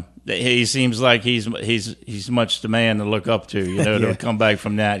 He seems like he's much the man to look up to, to come back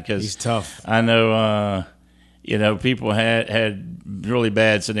from that because he's tough. I know, people had really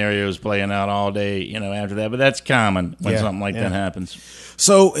bad scenarios playing out all day, after that, but that's common when something like that happens.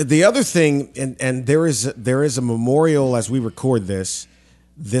 So the other thing, and there is a memorial as we record this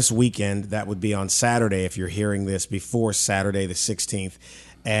weekend. That would be on Saturday if you're hearing this before Saturday the 16th.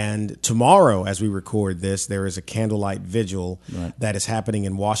 And tomorrow, as we record this, there is a candlelight vigil that is happening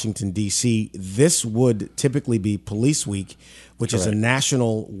in Washington, D.C. This would typically be Police Week, which is a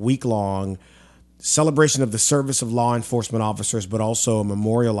national week-long celebration of the service of law enforcement officers, but also a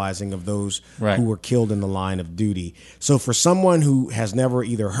memorializing of those who were killed in the line of duty. So for someone who has never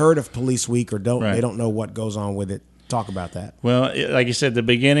either heard of Police Week or they don't know what goes on with it, talk about that. Well, like you said, the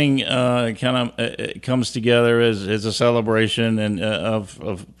beginning it comes together as a celebration and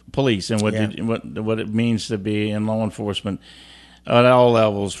of police and what it means to be in law enforcement at all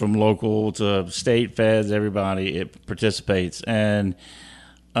levels, from local to state, feds, everybody it participates. And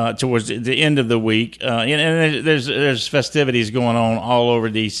towards the end of the week, and there's festivities going on all over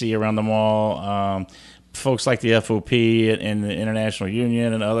D.C. around the mall. Folks like the FOP and the International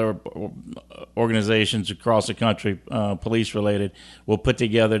Union and other organizations across the country, police-related, will put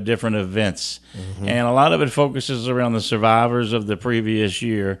together different events. Mm-hmm. And a lot of it focuses around the survivors of the previous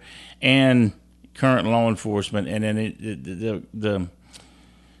year and current law enforcement. And then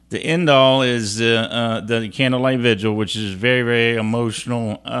the end-all is the Candlelight Vigil, which is very, very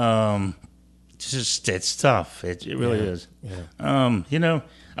emotional. It's tough. It really is. Yeah.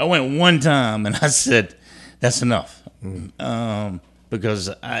 I went one time and I said, that's enough, because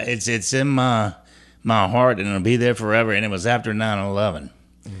it's in my heart and it'll be there forever. And it was after 9/11,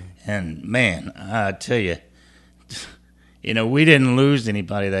 and man, I tell you, we didn't lose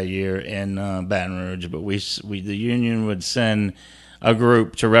anybody that year in Baton Rouge, but the union would send a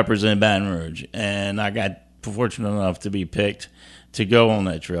group to represent Baton Rouge, and I got fortunate enough to be picked to go on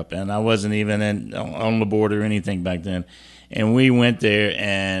that trip, and I wasn't even on the board or anything back then. And we went there,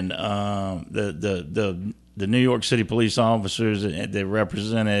 and the New York City police officers that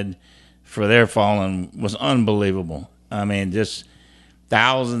represented for their fallen was unbelievable. I mean, just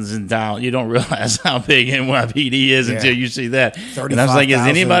thousands and thousands. You don't realize how big NYPD is until you see that. And I was like, is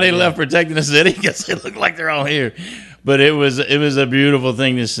anybody left protecting the city? Because they look like they're all here. But it was a beautiful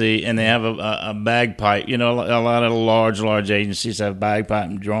thing to see, and they have a bagpipe. You know, a lot of large agencies have bagpipe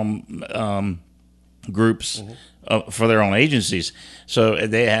and drum groups for their own agencies. So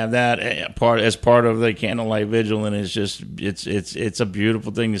they have that as part of the candlelight vigil, and it's a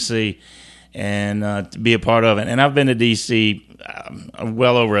beautiful thing to see and to be a part of it. And I've been to D.C.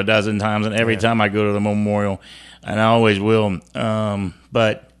 Well over a dozen times, and every time I go to the memorial, and I always will.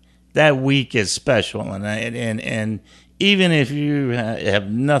 But that week is special, and even if you have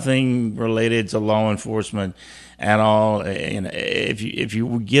nothing related to law enforcement at all, and if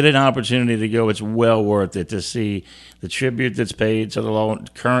you get an opportunity to go, it's well worth it to see the tribute that's paid to the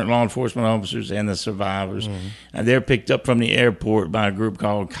current law enforcement officers and the survivors. And they're picked up from the airport by a group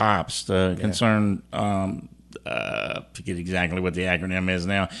called COPS, the Concerned. Forget exactly what the acronym is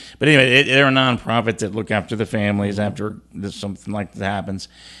now, but anyway, they're a nonprofit that look after the families after something like that happens.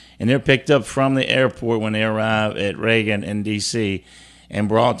 And they're picked up from the airport when they arrive at Reagan in D.C. and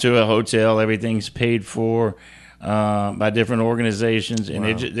brought to a hotel. Everything's paid for by different organizations,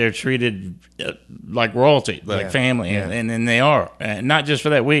 and they're treated like royalty, like family, and they are. And not just for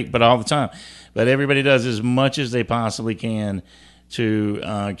that week, but all the time. But everybody does as much as they possibly can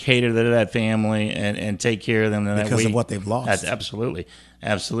to cater to that family and take care of them in that week. Because of what they've lost. That's absolutely.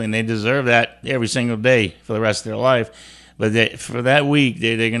 And they deserve that every single day for the rest of their life. But for that week,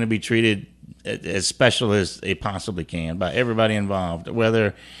 they're going to be treated as special as they possibly can by everybody involved,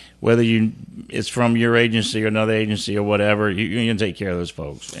 whether it's from your agency or another agency or whatever. You can take care of those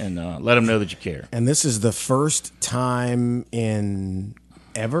folks and let them know that you care. And this is the first time in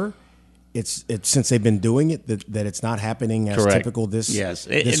ever. It's since they've been doing it that it's not happening as typical this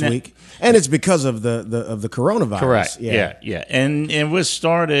week, and it's because of the coronavirus. Correct. Yeah. And it was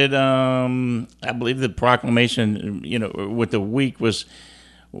started. I believe the proclamation, with the week was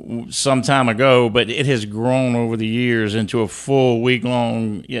some time ago, but it has grown over the years into a full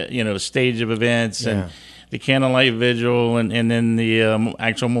week-long, stage of events and the candlelight vigil, and then the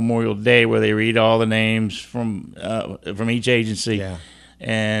actual Memorial Day where they read all the names from each agency. Yeah.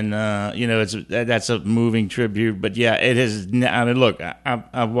 And that's a moving tribute, but it is. I mean, look,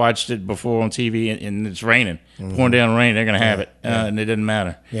 I've watched it before on TV, and it's raining, pouring down rain. They're going to have it, and it doesn't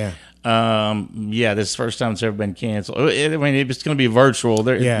matter. Yeah. This is the first time it's ever been canceled. I mean, it's going to be virtual.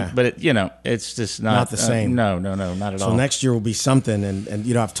 But it's just not the same. No, not at all. So next year will be something,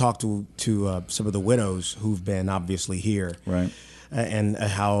 and I've talked to some of the widows who've been obviously here, right, and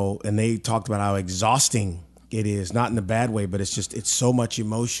they talked about how exhausting it is, not in a bad way, but it's so much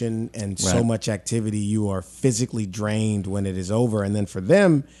emotion and so much activity. You are physically drained when it is over. And then for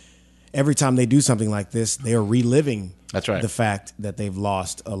them, every time they do something like this, they are reliving the fact that they've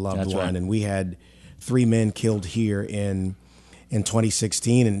lost a loved one. Right. And we had 3 men killed here in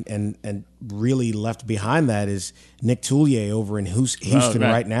 2016, and really left behind that is Nick Tullier over in Houston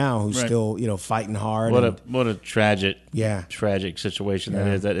right now, who's still fighting hard. What a tragic situation that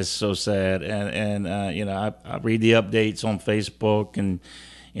is. That is so sad. And I read the updates on Facebook and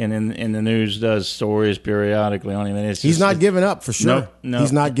in the news does stories periodically on him. And he's not giving up for sure. No,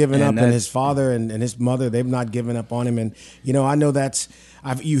 he's not giving up, and his father and his mother, they've not given up on him. And I know that's.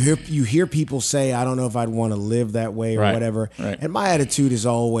 You hear people say, I don't know if I'd want to live that way or whatever. Right. And my attitude is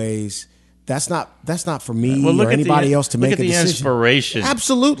always, that's not for me or anybody else to make a decision. Look at the inspiration,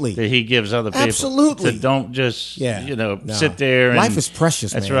 absolutely, that he gives other people. Absolutely, to don't just sit there. And, life is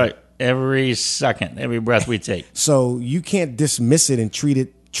precious. That's man. right. Every second, every breath we take. So you can't dismiss it and treat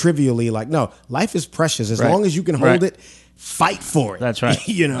it trivially. Like, no, life is precious. As long as you can hold it, fight for it. That's right.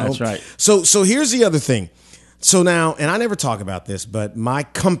 That's right. So here's the other thing. So now, and I never talk about this, but my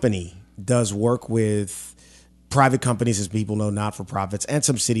company does work with private companies, as people know, not-for-profits, and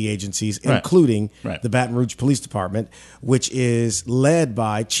some city agencies, including the Baton Rouge Police Department, which is led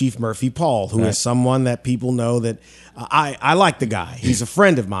by Chief Murphy Paul, who is someone that people know that I like the guy. He's a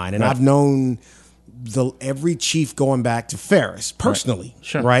friend of mine, and I've known every chief going back to Ferris personally,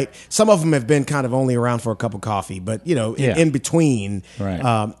 right? Some of them have been kind of only around for a cup of coffee, but in between.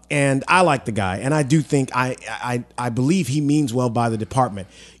 Right. And I like the guy, and I do think I believe he means well by the department.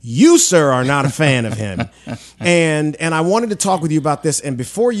 You, sir, are not a fan of him, and I wanted to talk with you about this. And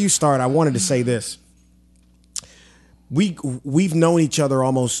before you start, I wanted to say this: we've known each other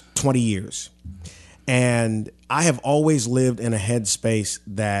almost 20 years. And I have always lived in a headspace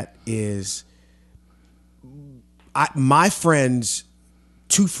that is, my friends,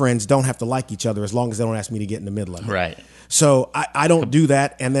 two friends don't have to like each other as long as they don't ask me to get in the middle of it. Right. So I don't do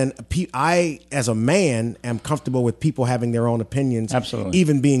that. And then I, as a man, am comfortable with people having their own opinions, Absolutely.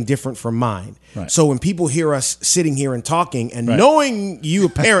 even being different from mine. Right. So when people hear us sitting here and talking and knowing you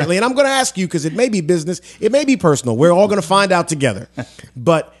apparently, and I'm going to ask you because it may be business, it may be personal. We're all going to find out together.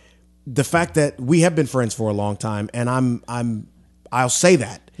 But the fact that we have been friends for a long time, and I'll say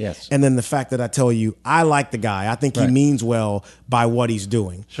that. Yes. And then the fact that I tell you, I like the guy. I think he means well by what he's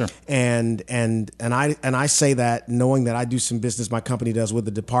doing. Sure. And I say that knowing that I do some business my company does with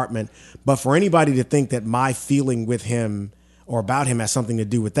the department. But for anybody to think that my feeling with him or about him has something to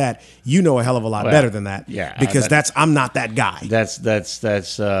do with that, you know a hell of a lot better than that. Yeah. Because I'm not that guy. That's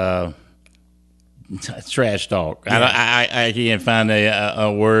trash talk. Yeah. I can't find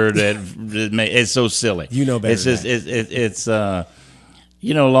a word that it's so silly. You know better. It's just it's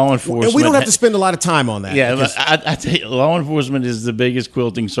law enforcement. And we don't have to spend a lot of time on that. Yeah, I tell you, law enforcement is the biggest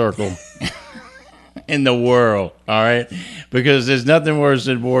quilting circle in the world. All right, because there's nothing worse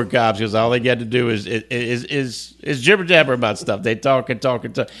than board cops because all they got to do is jibber jabber about stuff. They talk and talk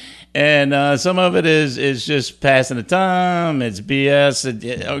and talk. And some of it is just passing the time. It's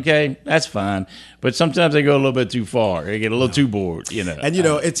BS. Okay, that's fine. But sometimes they go a little bit too far. They get a little too bored, And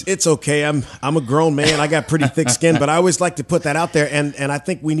it's okay. I'm a grown man. I got pretty thick skin, but I always like to put that out there. And I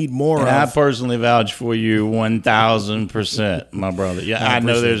think we need more. And I personally vouch for you 1,000%, my brother. Yeah, I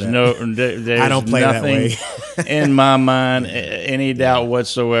know there's I don't play nothing that way. in my mind any doubt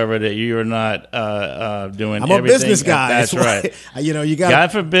whatsoever that you are not doing. I'm everything. a business guy. That's right. You got.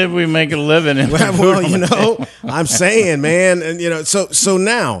 God forbid we make a living. I'm saying, man, and so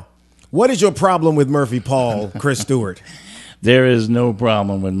now. What is your problem with Murphy Paul, Chris Stewart? There is no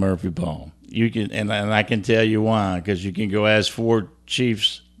problem with Murphy Paul. You can, and I can tell you why, because you can go ask 4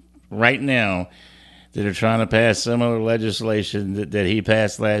 chiefs right now that are trying to pass similar legislation that he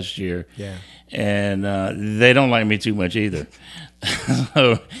passed last year. Yeah, and they don't like me too much either.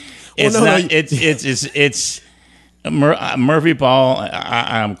 So it's Murphy Paul.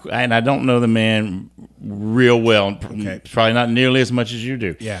 I don't know the man real well. Okay. Probably not nearly as much as you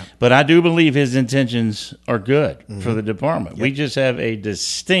do. Yeah. But I do believe his intentions are good for the department. Yep. We just have a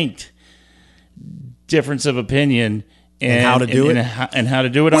distinct difference of opinion and how to do it, and how to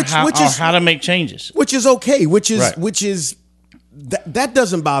do it, or how to make changes. Which is okay. Which is that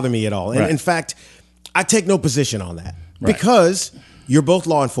doesn't bother me at all. And in fact, I take no position on that because you're both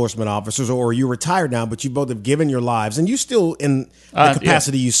law enforcement officers, or you're retired now, but you both have given your lives, and you still, in the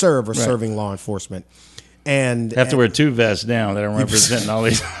capacity you serve, are serving law enforcement. And have to wear 2 vests now that are representing all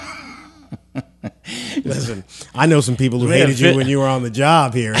these. Listen, I know some people who hated you when you were on the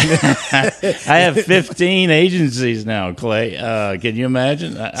job here. I have 15 agencies now, Clay. Can you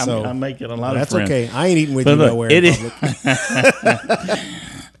imagine? I'm making a lot of friends. That's okay. I ain't eating with you nowhere in public.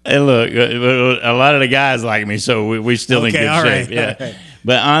 Hey, look, a lot of the guys like me, so we still in good shape. Yeah. Right.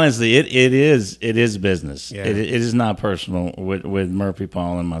 But honestly, it is business. Yeah. It is not personal with Murphy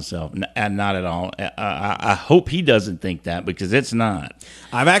Paul and myself, and not at all. I hope he doesn't think that, because it's not.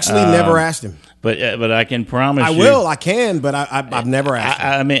 I've actually never asked him. But I can promise you. I will. I can, but I've never asked him.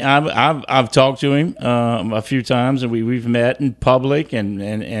 I mean, I've talked to him a few times, and we've met in public, and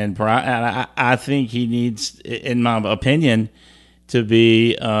I think he needs, in my opinion, to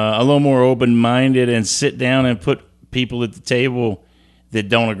be a little more open-minded and sit down and put people at the table that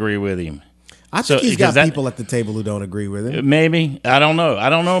don't agree with him. I think he's got people at the table who don't agree with him. Maybe. I don't know. I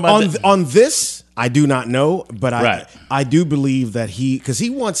don't know about that. On this, I do not know, but I do believe that because he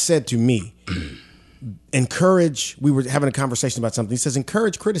once said to me, we were having a conversation about something. He says,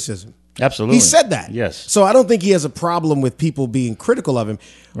 encourage criticism. Absolutely. He said that. Yes. So I don't think he has a problem with people being critical of him.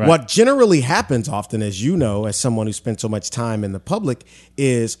 Right. What generally happens often, as you know, as someone who spent so much time in the public,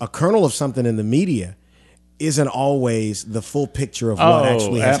 is a kernel of something in the media isn't always the full picture of what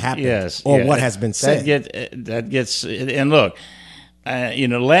actually has happened what has been said. That gets and look,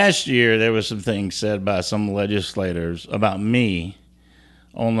 last year there was some things said by some legislators about me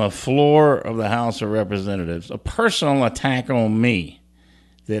on the floor of the House of Representatives, a personal attack on me.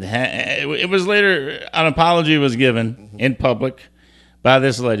 It was later, an apology was given in public by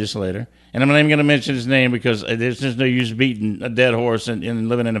this legislator. And I'm not even going to mention his name because there's just no use beating a dead horse and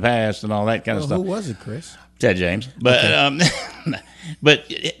living in the past and all that kind of stuff. Who was it, Chris? Ted James. But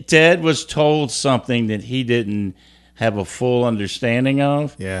but Ted was told something that he didn't have a full understanding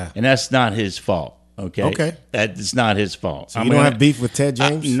of. Yeah. And that's not his fault. Okay. That's not his fault. So you don't have beef with Ted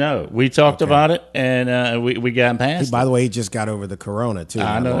James? No. We talked about it, and we got past it. By the way, he just got over the corona, too.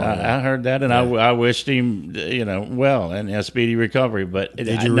 I know. I heard that, and I wished him, well, and a speedy recovery. But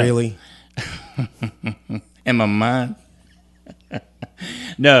did you really? In my mind?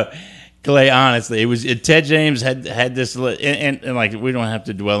 No. Clay, honestly, Ted James had this, and like we don't have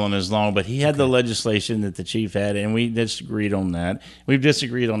to dwell on this long, but he had the legislation that the chief had, and we disagreed on that. We've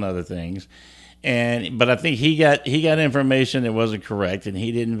disagreed on other things, but I think he got information that wasn't correct, and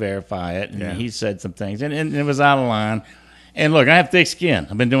he didn't verify it, and he said some things, and it was out of line. And look, I have thick skin.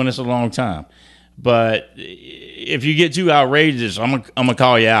 I've been doing this a long time, but if you get too outrageous, I'm gonna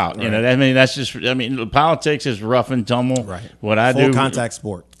call you out. Right. That's just. Politics is rough and tumble. Right. What I do, full contact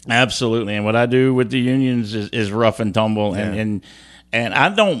sport. Absolutely, and what I do with the unions is rough and tumble, and I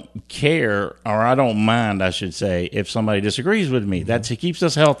don't care, or I don't mind, I should say, if somebody disagrees with me. It keeps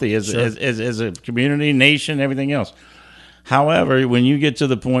us healthy as a community, nation, everything else. However, when you get to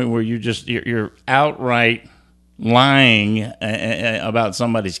the point where you're outright lying about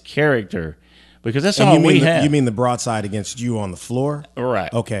somebody's character, because that's all we have. You mean the broadside against you on the floor?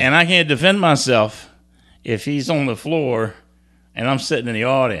 Right. Okay. And I can't defend myself if he's on the floor and I'm sitting in the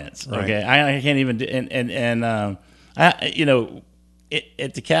audience. Right. Okay. I can't even.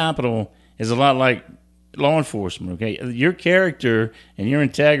 At the Capitol is a lot like law enforcement. Okay. Your character and your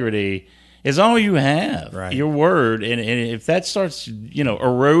integrity is all you have. Right. Your word, and if that starts,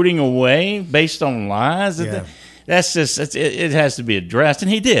 eroding away based on lies, that's just it has to be addressed,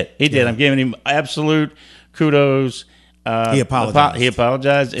 and he did. I'm giving him absolute kudos. He apologized. He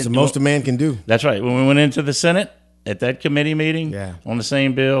apologized. It's the most a man can do. That's right. When we went into the Senate at that committee meeting on the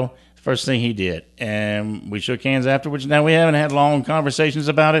same bill, first thing he did, and we shook hands afterwards. Now we haven't had long conversations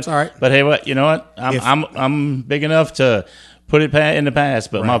about it. All right. But hey, you know what? I'm big enough to put it in the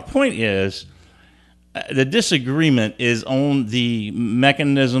past. But my point is, the disagreement is on the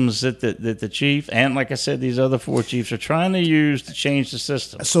mechanisms that the chief and, like I said, these other four chiefs are trying to use to change the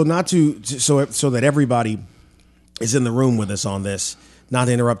system. So so that everybody is in the room with us on this. Not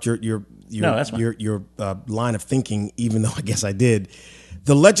to interrupt your line of thinking, even though I guess I did.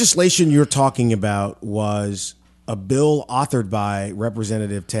 The legislation you're talking about was a bill authored by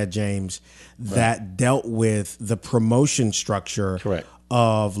Representative Ted James that dealt with the promotion structure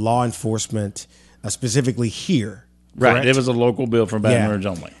of law enforcement, specifically here. Right. Correct? It was a local bill from Baton Rouge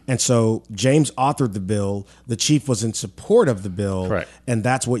only. And so James authored the bill. The chief was in support of the bill. Correct. And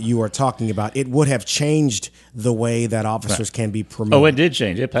that's what you are talking about. It would have changed the way that officers can be promoted. Oh, it did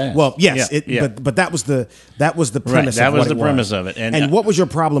change. It passed. Well, yes. But that was the premise that of was what the premise of it. And what was your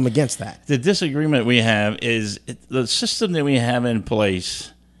problem against that? The disagreement we have is the system that we have in place,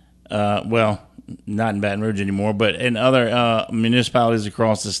 not in Baton Rouge anymore, but in other municipalities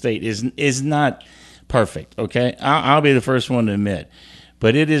across the state is not perfect. Okay, I'll be the first one to admit,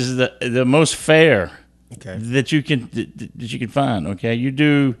 but it is the most fair that you can find. Okay, you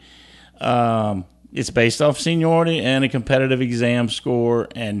do. It's based off seniority and a competitive exam score,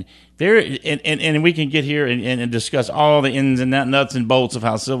 and we can get here and discuss all the ins and nuts and bolts of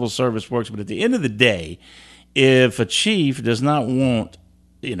how civil service works. But at the end of the day, if a chief does not want,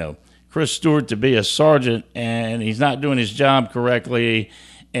 Chris Stewart to be a sergeant and he's not doing his job correctly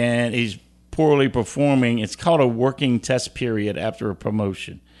and he's poorly performing, it's called a working test period after a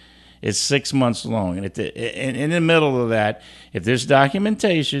promotion. It's 6 months long. And in the middle of that, if there's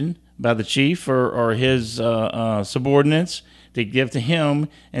documentation by the chief or his subordinates to give to him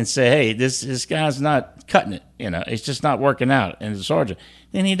and say, hey, this guy's not cutting it, it's just not working out, and the sergeant,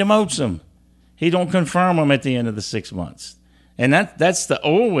 then he demotes him. He don't confirm him at the end of the 6 months. And that's the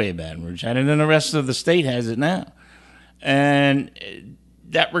old way Baton Rouge had it, and then the rest of the state has it now. And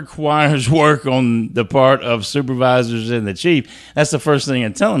that requires work on the part of supervisors and the chief. That's the first thing I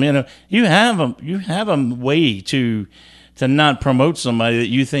tell them. You have a way to not promote somebody that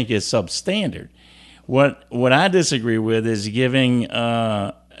you think is substandard. What I disagree with is giving,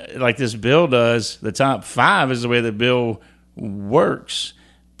 like this bill does, the top 5 is the way the bill works.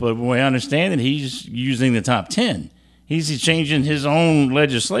 But when I understand it, he's using the top 10. He's changing his own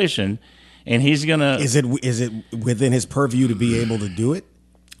legislation, and he's gonna. Is it within his purview to be able to do it?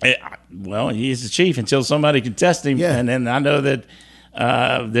 Well, he's the chief until somebody can test him, and then I know that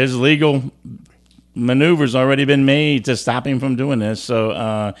there's legal maneuvers already been made to stop him from doing this.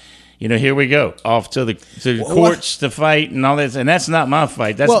 So, here we go off to the courts to fight and all this, and that's not my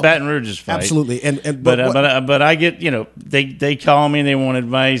fight. That's Baton Rouge's fight. Absolutely, but I get they call me and they want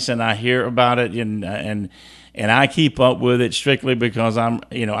advice, and I hear about it, and I keep up with it strictly because I'm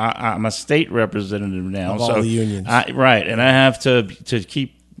a state representative now, of all the unions, and I have to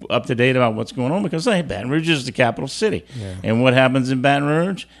keep up to date about what's going on because, hey, Baton Rouge is the capital city. Yeah. And what happens in Baton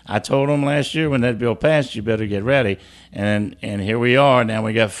Rouge? I told them last year when that bill passed, you better get ready. And here we are. Now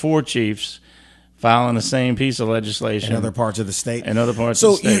we got 4 chiefs filing the same piece of legislation in other parts of the state.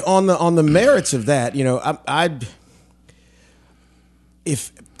 So on the merits of that,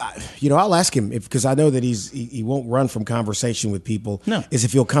 I'll ask him because I know that he won't run from conversation with people. No, is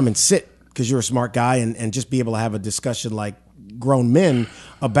if he'll come and sit because you're a smart guy and just be able to have a discussion like grown men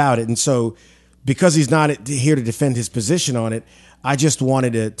about it. And so because he's not here to defend his position on it, I just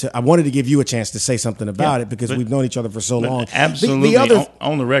wanted to give you a chance to say something about it because we've known each other for so long. Absolutely,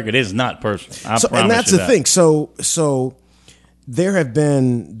 on the record, it's not personal. And that's the thing. So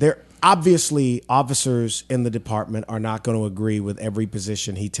there obviously officers in the department are not going to agree with every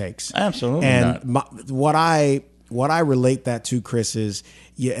position he takes. Absolutely, and what I relate that to, Chris, is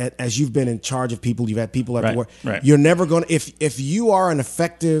as you've been in charge of people, you've had people at work. Right. You're never going to if you are an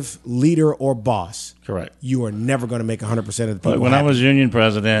effective leader or boss. Correct. You are never going to make 100% of the people. But when I was union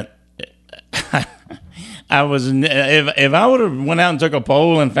president, I was if I would have went out and took a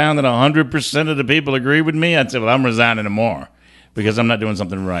poll and found that 100% of the people agree with me, I'd say, well, I'm resigning tomorrow. Because I'm not doing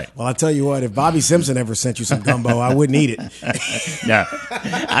something right. Well, I tell you what, if Bobby Simpson ever sent you some gumbo, I wouldn't eat it. No,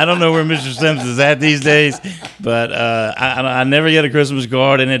 I don't know where Mr. Simpson's at these days, but I never get a Christmas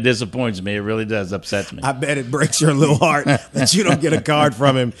card, and it disappoints me. It really does, upsets me. I bet it breaks your little heart that you don't get a card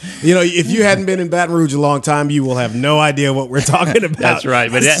from him. If you hadn't been in Baton Rouge a long time, you will have no idea what we're talking about. That's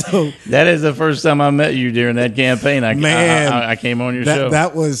right, but that is the first time I met you during that campaign. I came on your show. I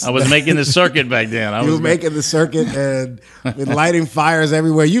was making the circuit back then. You were making the circuit and lighting fires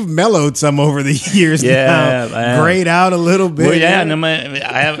everywhere. You've mellowed some over the years. Yeah, now. Grayed out a little bit. Well, yeah, and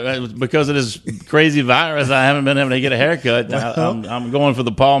I have because of this crazy virus. I haven't been able to get a haircut. Well, I'm going for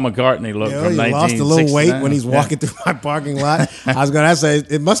the Paul McCartney look from 1969. Lost a little weight when he's walking through my parking lot. I was going to say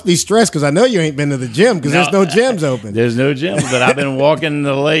it must be stress because I know you ain't been to the gym because there's no gyms open. There's no gyms, but I've been walking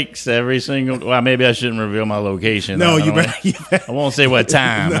the lakes every single. Well, maybe I shouldn't reveal my location. No, I won't say what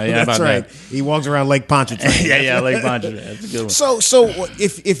time. No, that's right. That. He walks around Lake Pontchartrain. yeah, Lake Pontchartrain. That's a good one. So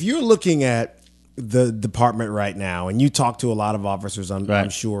if you're looking at the department right now, and you talk to a lot of officers, I'm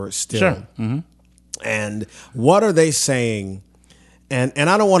sure still, sure. Mm-hmm. And what are they saying? And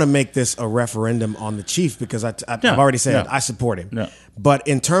I don't want to make this a referendum on the chief because I've already said I support him. No. But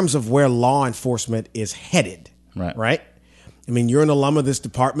in terms of where law enforcement is headed, right? I mean, you're an alum of this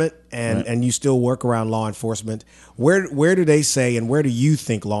department, and you still work around law enforcement. Where do they say, and where do you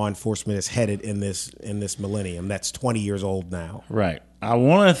think law enforcement is headed in this millennium? That's 20 years old now. Right. I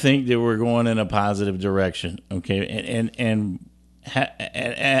want to think that we're going in a positive direction. Okay, and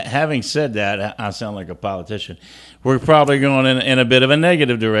having said that, I sound like a politician. We're probably going in a bit of a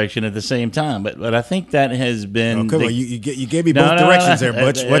negative direction at the same time, but I think that has been. Come on, you gave me both directions there,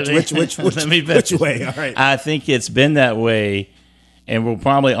 Butch. Which way? All right. I think it's been that way, and will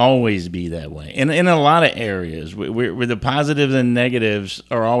probably always be that way. And in a lot of areas, where the positives and negatives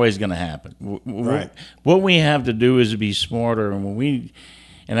are always going to happen. Right. What we have to do is be smarter, and when we.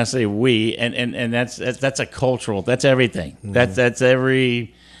 And I say we, and that's a cultural. That's everything. Mm-hmm. That's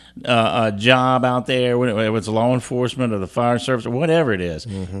every job out there, whether it's law enforcement or the fire service or whatever it is.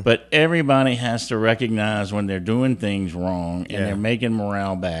 Mm-hmm. But everybody has to recognize when they're doing things wrong and they're making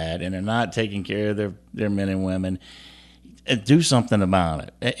morale bad and they're not taking care of their men and women. Do something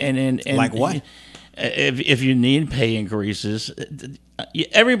about it. And like what? If you need pay increases,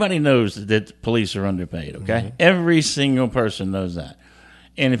 everybody knows that police are underpaid. Okay, mm-hmm. Every single person knows that.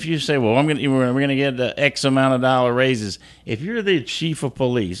 And if you say, well, we're going to get X amount of dollar raises, if you're the chief of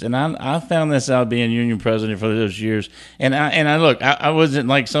police, and I found this out being union president for those years, and I wasn't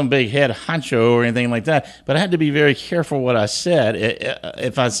like some big head honcho or anything like that, but I had to be very careful what I said.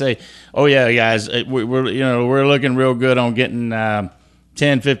 If I say, oh yeah, guys, we're looking real good on getting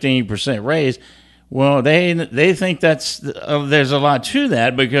 10-15% raise. Well, they think that's there's a lot to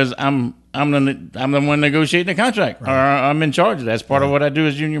that because I'm the one negotiating the contract, or I'm in charge of that. That's part of what I do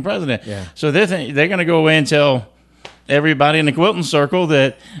as union president. Yeah. So they're going to go away and tell everybody in the quilting circle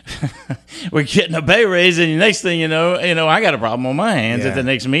that we're getting a pay raise, and the next thing you know, I got a problem on my hands at the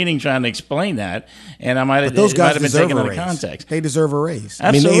next meeting trying to explain that, and I might have been taken out of context. They deserve a raise.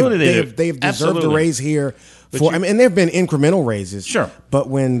 Absolutely, I mean, they've deserved a raise here. And there have been incremental raises. Sure. But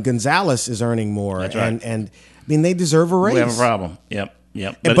when Gonzalez is earning more, that's right. and I mean, they deserve a raise. We have a problem.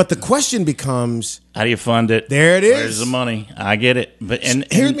 Yep. But the question becomes, how do you fund it? There it is. Where's the money? I get it. But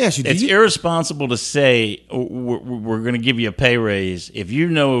let me ask you, it's irresponsible to say we're going to give you a pay raise if you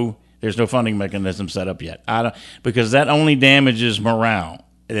know there's no funding mechanism set up yet. Because that only damages morale.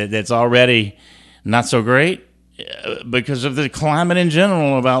 That's already not so great. because of the climate in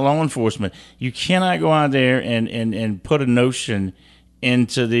general about law enforcement. You cannot go out there and put a notion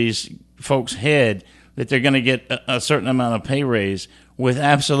into these folks' head that they're going to get a certain amount of pay raise with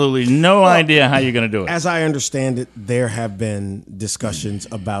absolutely no idea how you're going to do it. As I understand it, there have been discussions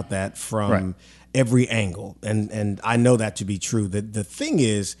about that from every angle, and I know that to be true. The thing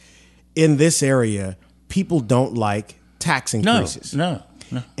is, in this area, people don't like tax increases. No.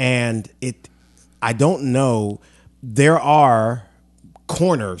 And I don't know. There are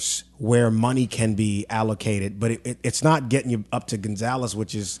corners where money can be allocated, but it's not getting you up to Gonzales,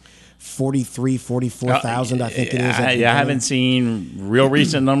 which is 44,000. I think it is. I haven't seen real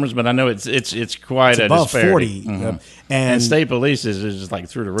recent numbers, but I know it's quite a above disparity. 40, And state police is just like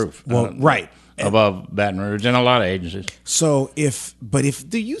through the roof. Well, right. Above Baton Rouge and a lot of agencies. So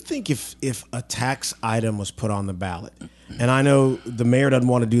do you think if a tax item was put on the ballot, and I know the mayor doesn't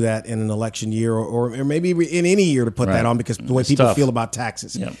want to do that in an election year or maybe in any year to put that on because the way people feel about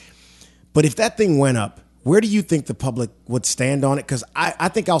taxes. Yep. But if that thing went up, where do you think the public would stand on it? Because I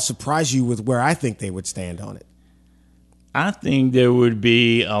think I'll surprise you with where I think they would stand on it. I think there would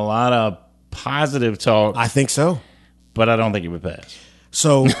be a lot of positive talk. I think so. But I don't think it would pass.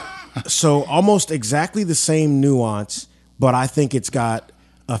 So almost exactly the same nuance, but I think it's got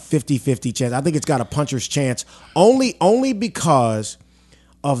a 50-50 chance. I think it's got a puncher's chance only because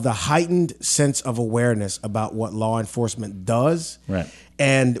of the heightened sense of awareness about what law enforcement does. Right.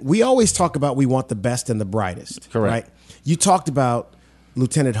 And we always talk about we want the best and the brightest. Correct. Right? You talked about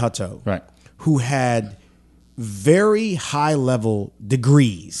Lieutenant Hutto, right, who had very high level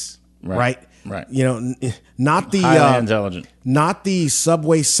degrees, right? Right. You know, not the highly intelligent, not the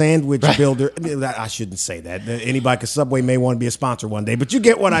Subway sandwich builder. I mean, I shouldn't say that. Anybody, because Subway may want to be a sponsor one day, but you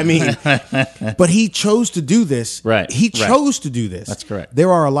get what I mean. But he chose to do this. Right. He chose to do this. That's correct.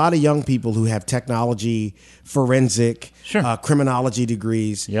 There are a lot of young people who have technology, forensic, criminology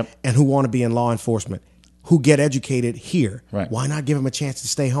degrees, and who want to be in law enforcement, who get educated here. Right. Why not give them a chance to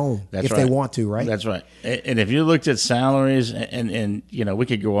stay home if right. they want to, right? That's right. And if you looked at salaries, and you know, we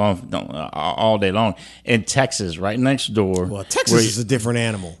could go on all day long. In Texas, right next door. Well, Texas is a different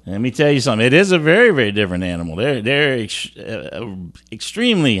animal. Let me tell you something. It is a very, very different animal. They're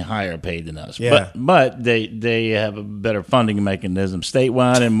extremely higher paid than us. Yeah. But they have a better funding mechanism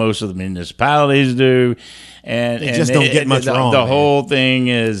statewide, and most of the municipalities do. And they just don't get much wrong. The whole thing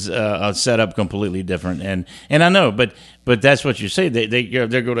is set up completely different. And I know, but that's what you say. They go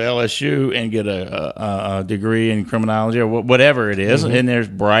to LSU and get a degree in criminology or whatever it is, and there's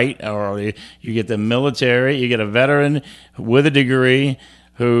bright, or you get the military, you get a veteran with a degree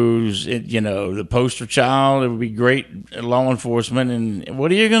who's, the poster child. It would be great law enforcement. And what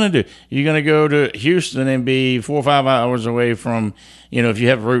are you going to do? You're going to go to Houston and be 4 or 5 hours away from, if you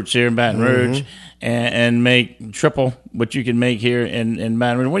have roots here in Baton Rouge, and make triple what you can make here in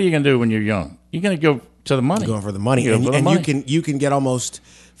Baton Rouge. What are you going to do when you're young? You're going to go to the money. Going for the money. You can get almost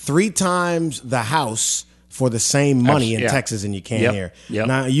 3 times the house for the same money in Texas than you can here. Yep.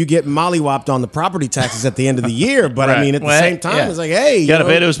 Now, you get mollywopped on the property taxes at the end of the year, but I mean, at the same time, it's like, hey. You got to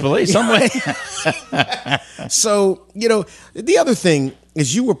pay those police some way. So, the other thing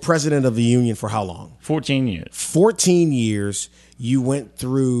is you were president of the union for how long? 14 years. 14 years. You went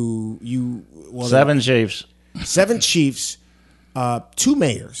through, 7 chiefs. 7 chiefs, 2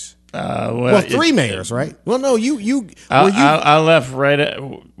 mayors. 3 mayors, right? Well, no, I left right at.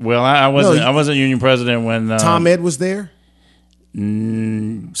 Well, I wasn't union president when Tom Ed was there.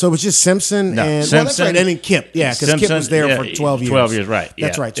 So it was just Simpson and Simpson, that's right, and then Kip, because Kip was there for 12 years. 12 years, right?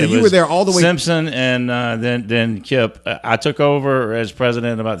 That's right. So you were there all the way. Simpson and then Kip. I took over as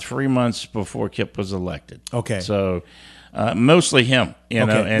president about 3 months before Kip was elected. Okay, so mostly him, and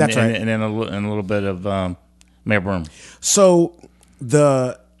that's right, and then a little bit of Mayor Broom. So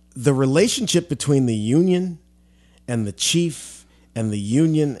the relationship between the union and the chief and the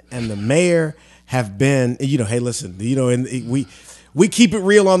union and the mayor have been, hey, listen, and we keep it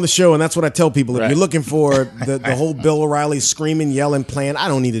real on the show, and that's what I tell people. If you're looking for the whole Bill O'Reilly screaming, yelling plan, I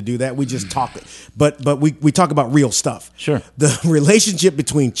don't need to do that. We just talk, but we talk about real stuff. Sure. The relationship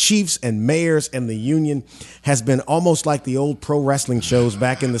between chiefs and mayors and the union has been almost like the old pro wrestling shows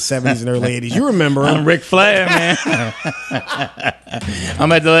back in the 70s and early 80s. You remember them. I'm Ric Flair, man. I'm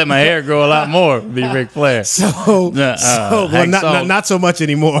about to let my hair grow a lot more. Be Ric Flair. Not so much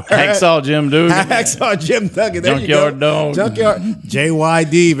anymore. Hacksaw Jim Duggan. Hacksaw Jim Duggan. Junkyard Dog.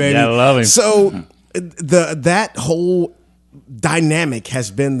 JYD, baby. Yeah, I love him. So that whole dynamic has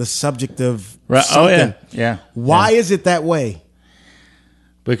been the subject of something. Yeah. Why is it that way?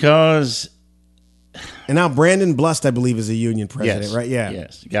 Because And now Brandon Blust, I believe, is a union president, Yes. right? Yeah.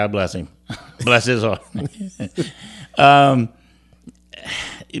 Yes. God bless him. Bless his heart. I'm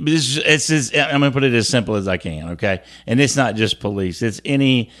going to put it as simple as I can, okay? And it's not just police. It's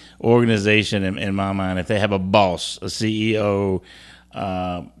any organization in my mind. If they have a boss, a CEO,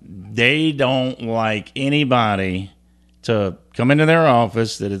 they don't like anybody to come into their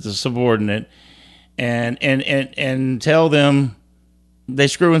office that is a subordinate and tell them they're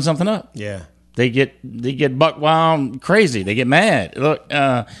screwing something up. Yeah. They get buck wild crazy. They get mad. Look,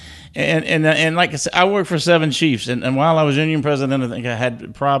 and like I said, I worked for 7 chiefs, and while I was union president, I think I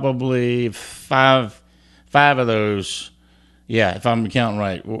had probably five of those. Yeah, if I'm counting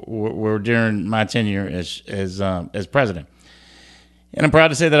right, were during my tenure as president. And I'm proud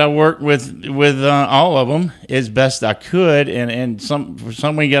to say that I worked with all of them as best I could, and for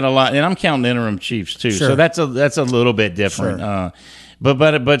some we got a lot. And I'm counting interim chiefs too, Sure. so that's a little bit different. Sure.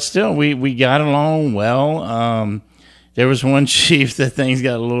 But still, we got along well. There was one chief that things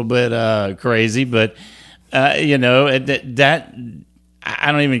got a little bit crazy, but that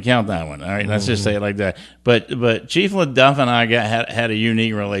I don't even count that one. All right, let's just say it like that. But Chief LaDuff and I had a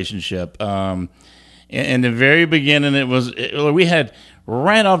unique relationship. In the very beginning, we had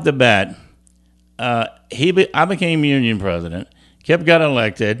right off the bat. I became union president. Kip got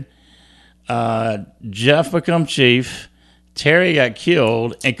elected. Jeff became chief. Terry got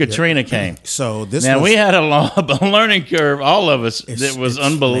killed, and Katrina came. So we had a learning curve, all of us. That was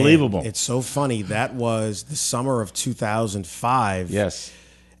unbelievable. Man, it's so funny. That was the summer of 2005. Yes,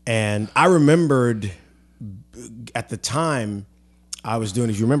 and I remembered at the time I was doing.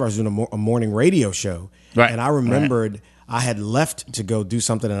 As you remember, I was doing a morning radio show, right? And I remembered I had left to go do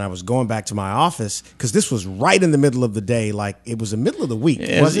something, and I was going back to my office because this was right in the middle of the day. Like it was the middle of the week.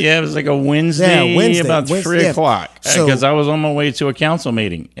 Was it? Yeah, it was like a Wednesday, about 3 o'clock. So, because I was on my way to a council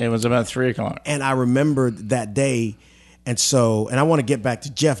meeting. It was about 3 o'clock. And I remembered that day. And I want to get back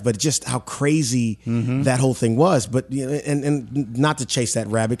to Jeff, but just how crazy that whole thing was. But and not to chase that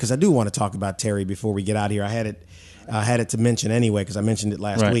rabbit, because I do want to talk about Terry before we get out of here. I had it to mention anyway because I mentioned it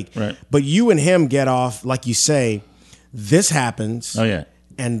last week. Right. But you and him get off, like you say. This happens. Oh yeah.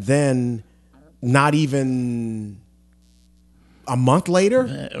 And then, not even a month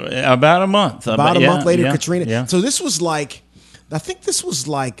later. About a month. About a month later, Katrina. Yeah. So this was like, I think this was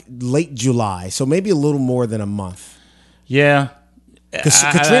like late July. So maybe a little more than a month. Yeah. Because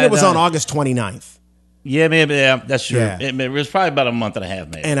Katrina was on August 29th. Yeah, maybe. Yeah, that's true. Yeah. It was probably about a month and a half,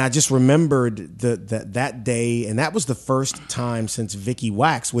 maybe. And I just remembered that day, and that was the first time since Vicky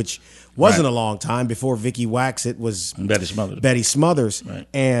Wax, which wasn't a long time. Before Vicky Wax, it was Betty Smothers. Right.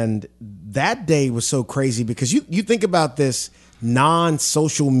 And that day was so crazy because you think about this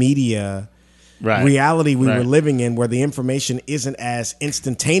non-social media reality we were living in, where the information isn't as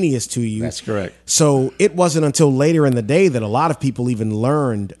instantaneous to you. That's correct. So it wasn't until later in the day that a lot of people even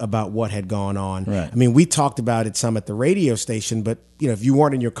learned about what had gone on. Right. I mean, we talked about it some at the radio station, but if you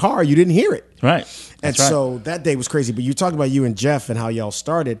weren't in your car, you didn't hear it. Right. So that day was crazy. But you talked about you and Jeff and how y'all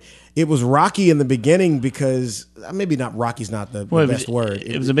started. It was rocky in the beginning because maybe not rocky's not the best word.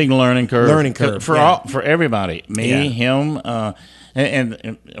 It was a big learning curve. For everybody. Me, him,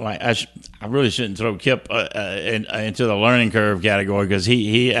 and I really shouldn't throw Kip into the learning curve category because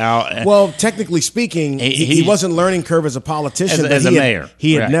he out. Well, technically speaking, he wasn't learning curve as a politician, as a mayor.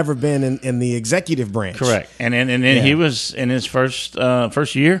 He had never been in the executive branch. Correct, and he was in his first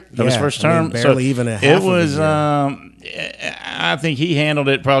year of his first term, barely even a half. It was. I think he handled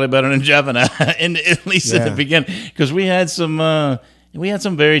it probably better than Jeff and I, at least at the beginning, because we had some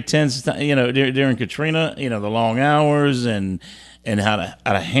very tense, during Katrina, the long hours and how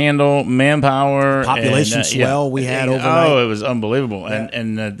to handle manpower, population swell we had overnight. Oh, it was unbelievable. Yeah.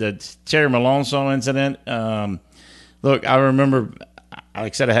 And the Terry Malonzo incident. Look, I remember,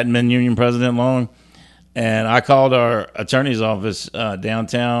 like I said, I hadn't been union president long, and I called our attorney's office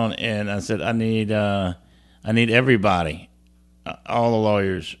downtown, and I said, I need everybody, all the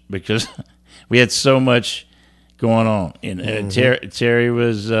lawyers, because we had so much going on. And Terry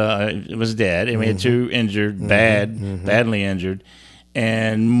was dead, and we had 2 injured, badly injured,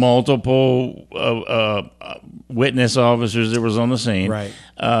 and multiple witness officers that was on the scene, right?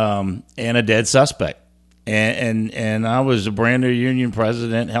 And a dead suspect. And I was a brand new union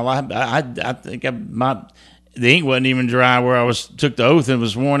president. Hell, I think the ink wasn't even dry where I took the oath and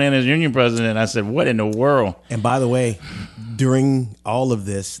was sworn in as union president. I said, "What in the world?" And by the way, during all of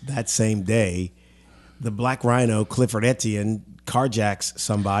this, that same day, the Black Rhino Clifford Etienne carjacks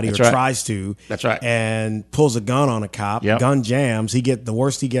somebody That's or right. tries to. That's right. And pulls a gun on a cop. Yep. Gun jams. The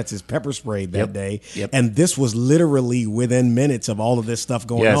worst he gets is pepper sprayed that Yep. day. Yep. And this was literally within minutes of all of this stuff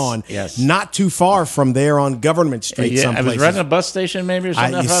going Yes. on. Yes. Not too far from there on Government Street. Yeah, some I was places. right at a bus station, maybe or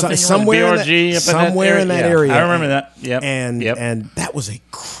something. Somewhere in that area. I remember that. Yep. And that was a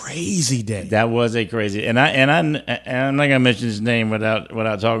crazy day. That was a crazy, and I'm not gonna mention his name without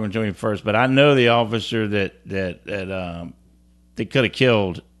talking to him first. But I know the officer that could have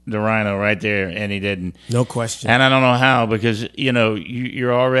killed the rhino right there, and he didn't. No question. And I don't know how, because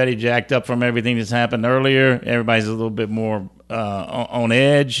you're already jacked up from everything that's happened earlier. Everybody's a little bit more on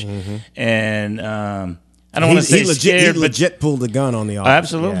edge, and I don't want to say scared, he legit pulled a gun on the officer.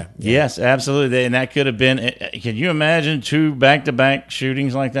 Absolutely. Yeah. Yes, absolutely. And that could have been, can you imagine 2 back-to-back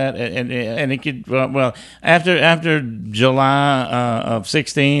shootings like that? And it could, well, after July of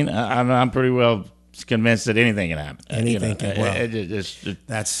 16, I'm pretty well convinced that anything can happen. Anything can. Well,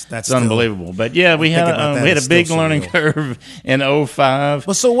 that's unbelievable. But yeah, we had a big learning curve in 2005.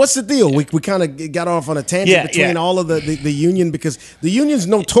 Well, so what's the deal? We kind of got off on a tangent between all of the union, because the union's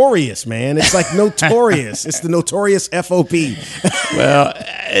notorious, man. It's like notorious. It's the notorious FOP. Well,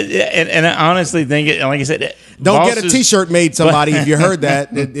 and I honestly think it, like I said, don't get a T-shirt made, somebody. If you heard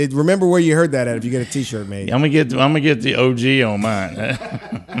that, remember where you heard that at. If you get a T-shirt made, I'm gonna get the OG on mine.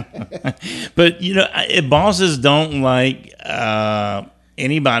 But bosses don't like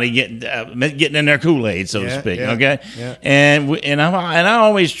anybody getting in their Kool-Aid, so to speak. Okay, and I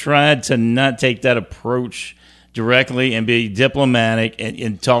always tried to not take that approach directly and be diplomatic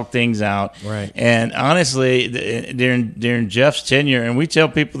and talk things out. Right. And honestly, during Jeff's tenure, and we tell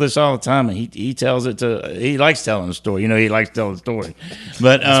people this all the time, and he tells it he likes telling the story. He likes telling the story.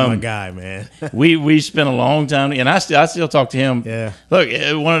 But that's my guy, man. we spent a long time, and I still talk to him. Yeah. Look,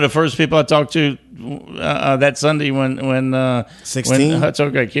 one of the first people I talked to that Sunday when 16 when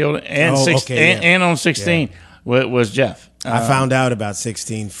Hutto got killed, and on 16 was Jeff. I found out about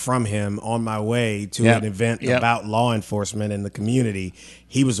 16 from him on my way to an event about law enforcement in the community.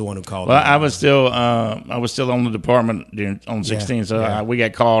 He was the one who called me. Well, I was still on the department on 16, so we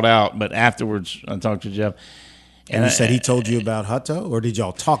got called out. But afterwards, I talked to Jeff. And you said he told you about Hutto, or did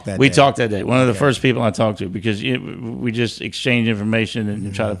y'all talk that day? We talked that day. One of the first people I talked to, because we just exchange information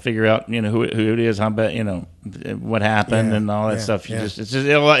and try to figure out who it is, how bad, what happened and all that stuff.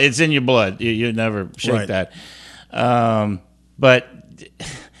 It's in your blood. You never shake that. But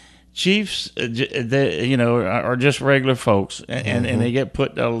chiefs, are just regular folks, and they get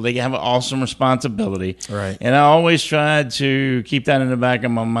they have an awesome responsibility. Right. And I always tried to keep that in the back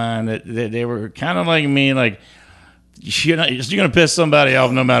of my mind that they were kind of like me, like you're going to piss somebody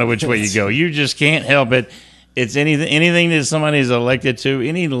off no matter which way you go. You just can't help it. It's anything that somebody is elected to,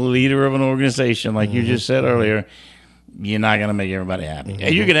 any leader of an organization, like you just said earlier. You're not going to make everybody happy.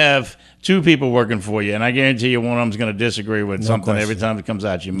 You can have 2 people working for you, and I guarantee you one of them's going to disagree with something every time it comes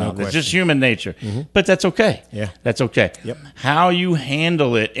out your mouth. It's just human nature. But that's okay. Yeah. That's okay. Yep. How you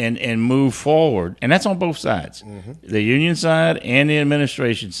handle it and move forward, and that's on both sides, the union side and the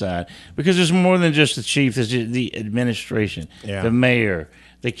administration side, because there's more than just the chief. There's the administration, the mayor,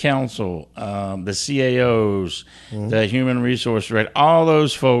 the council, the CAOs, the human resource director, all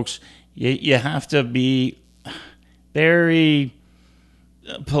those folks. You have to be very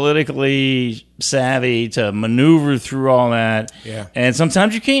politically savvy to maneuver through all that. Yeah. And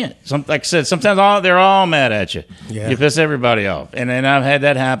sometimes you can't. Like I said, sometimes they're all mad at you. Yeah. You piss everybody off. And I've had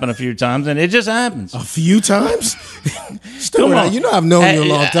that happen a few times, and it just happens. A few times? Come on. I've known you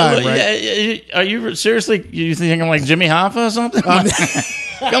a long time, right? Are you seriously, you think I'm like Jimmy Hoffa or something?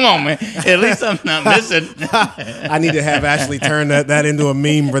 Come on, man. At least I'm not missing. I need to have Ashley turn that into a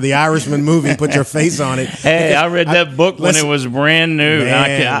meme for the Irishman movie. Put your face on it. Hey, I read that book when it was brand new.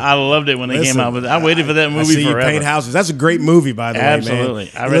 I loved it when they came out with it. I waited for that movie forever. You paint houses. That's a great movie, by the way, man.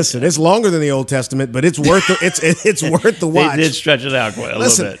 Absolutely. Listen, it's longer than the Old Testament, but it's worth it's worth the watch. They did stretch it out quite a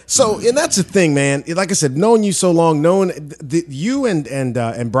little bit. So, and that's the thing, man. Like I said, knowing you so long, knowing you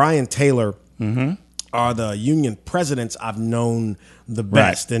and Brian Taylor are the union presidents I've known the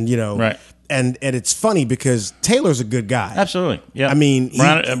best, and and it's funny because Taylor's a good guy. Absolutely, yeah. I mean,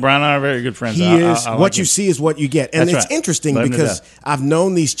 Brian and I are very good friends. He is. What you see is what you get, and it's interesting because I've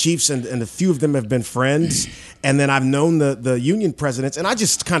known these chiefs, and a few of them have been friends, and then I've known the union presidents, and I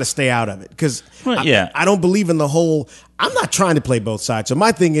just kind of stay out of it because I don't believe in the whole I'm not trying to play both sides. So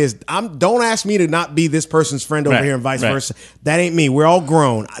my thing is, don't ask me to not be this person's friend over here and vice versa. That ain't me. We're all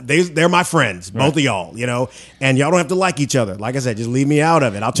grown. They're my friends, both of y'all, and y'all don't have to like each other. Like I said, just leave me out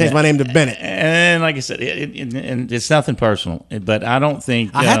of it. I'll change my name to Bennett. And like I said, and it's nothing personal, but I don't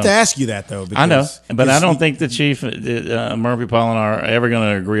think I had to ask you that though. I know, but I don't think the chief, Murphy Paul, and I are ever going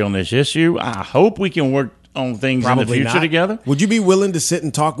to agree on this issue. I hope we can work on things in the future together. Would you be willing to sit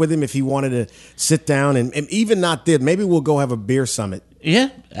and talk with him if he wanted to sit down and even not did? Maybe we'll go have a beer summit. Yeah,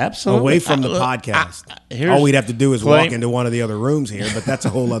 absolutely. Away from the podcast. All we'd have to do is walk into one of the other rooms here, but that's a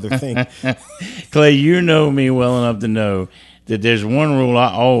whole other thing. Clay, you know me well enough to know that there's one rule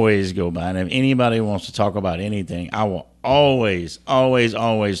I always go by, and if anybody wants to talk about anything, I will always, always,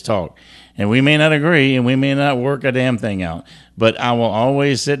 always talk. And we may not agree, and we may not work a damn thing out, but I will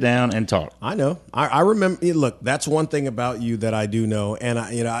always sit down and talk. I know. I remember. Look, that's one thing about you that I do know, and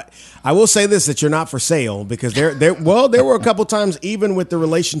I will say this: that you're not for sale, because there were a couple times, even with the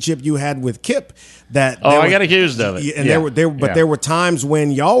relationship you had with Kip, that I got accused of it, and there were times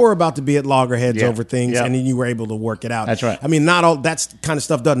when y'all were about to be at loggerheads over things, and then you were able to work it out. That's right. I mean, not all that kind of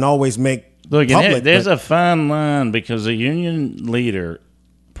stuff doesn't always make public. There's a fine line, because a union leader,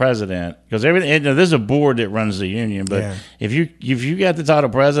 president, because there's a board that runs the union, but if you got the title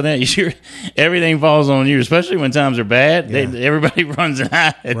president, everything falls on you, especially when times are bad. Everybody runs and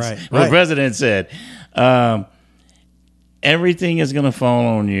hides. What the president said. Everything is going to fall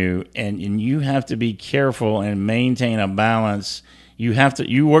on you, and you have to be careful and maintain a balance.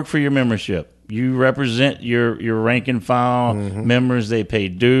 You work for your membership. You represent your rank and file members. They pay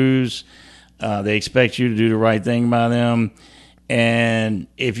dues. They expect you to do the right thing by them. And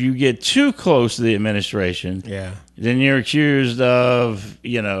if you get too close to the administration, then you're accused of,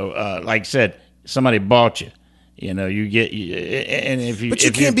 like I said, somebody bought you. You get, and if you, but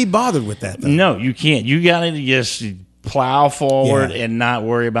you can't be bothered with that, though. No, you can't. You got to just plow forward and not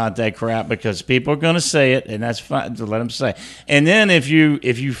worry about that crap, because people are going to say it, and that's fine to let them say. And then if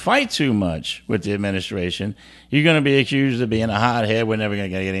you fight too much with the administration, you're going to be accused of being a hothead. We're never going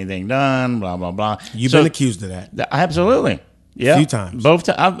to get anything done. Blah blah blah. You've been accused of that. Absolutely. Yeah, a few times. Both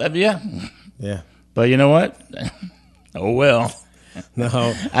times. Yeah. But you know what? Oh well.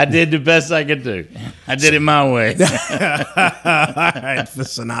 No, I did the best I could do. I did it my way. All right, for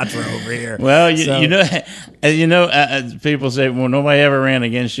Sinatra over here. Well, people say, "Well, nobody ever ran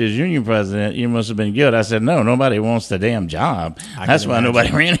against you as union president. You must have been good." I said, "No, nobody wants the damn job. That's why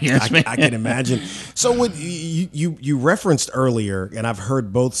nobody ran against me." I can imagine. So, what you referenced earlier, and I've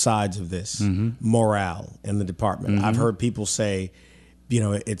heard both sides of this morale in the department. I've heard people say,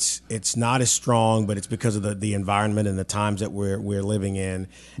 it's not as strong, but it's because of the environment and the times that we're living in.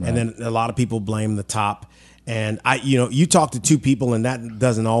 Right. And then a lot of people blame the top. And you talk to two people, and that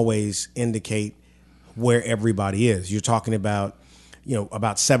doesn't always indicate where everybody is. You're talking about,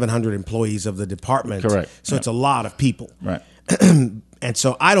 about 700 employees of the department. Correct. So it's a lot of people. Right. And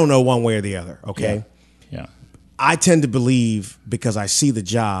so I don't know one way or the other. Okay. Yeah. I tend to believe, because I see the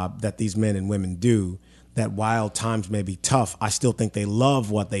job that these men and women do, that while times may be tough, I still think they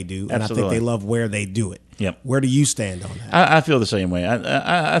love what they do, and Absolutely. I think they love where they do it. Yep. Where do you stand on that? I feel the same way.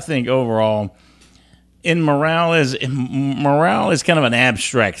 I think overall, morale is kind of an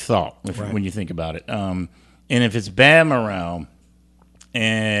abstract thought when you think about it. And if it's bad morale,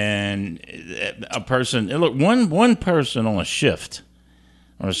 and a person, look, one person on a shift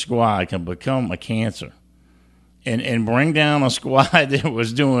or a squad can become a cancer. And bring down a squad that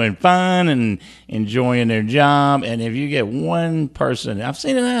was doing fine and enjoying their job. And if you get one person, I've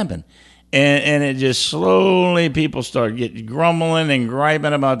seen it happen, and it just slowly, people start getting grumbling and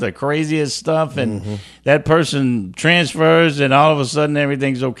griping about the craziest stuff, and that person transfers, and all of a sudden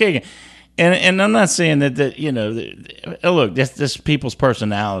everything's okay. And I'm not saying that look, that's people's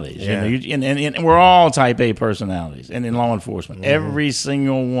personalities. Yeah. And we're all type A personalities, and in law enforcement, every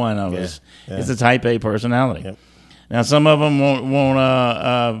single one of us is a type A personality. Yep. Now, some of them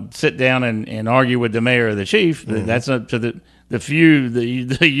won't sit down and argue with the mayor or the chief. That's up to the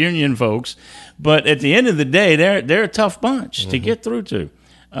union folks. But at the end of the day, they're a tough bunch to get through to.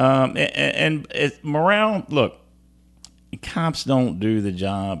 And morale, look, cops don't do the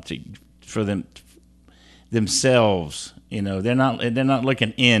job for themselves. They're not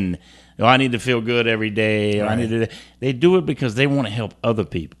looking in. Oh, I need to feel good every day. Or I need to. They do it because they want to help other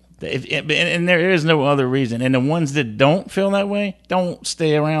people. And there is no other reason. And the ones that don't feel that way don't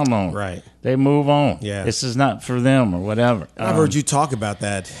stay around long. Right. They move on. Yeah. This is not for them or whatever. I've heard you talk about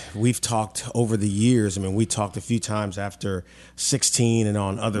that. We've talked over the years. I mean, we talked a few times after 16 and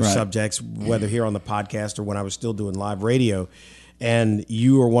on other subjects, whether here on the podcast or when I was still doing live radio. And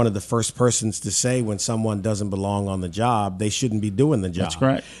you are one of the first persons to say when someone doesn't belong on the job, they shouldn't be doing the job. That's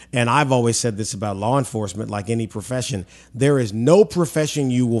correct. And I've always said this about law enforcement, like any profession. There is no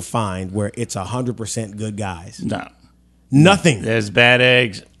profession you will find where it's 100% good guys. No. Nothing. There's bad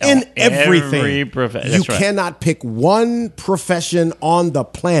eggs in everything. Every profession. You cannot pick one profession on the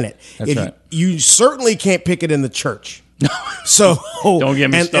planet. That's right. You certainly can't pick it in the church. So don't get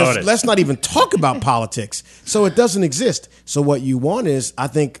me started. And let's not even talk about politics. So it doesn't exist. So what you want is, I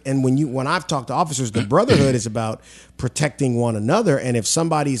think, and when I've talked to officers, the brotherhood is about protecting one another. And if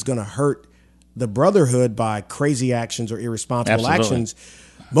somebody's going to hurt the brotherhood by crazy actions or irresponsible actions,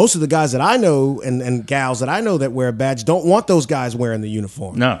 most of the guys that I know and gals that I know that wear a badge don't want those guys wearing the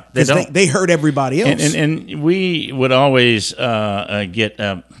uniform. No, they don't. They hurt everybody else. And we would always get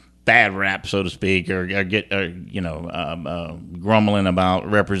bad rap, so to speak, or get grumbling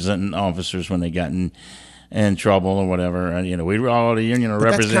about representing officers when they got in trouble or whatever. And we were all the union or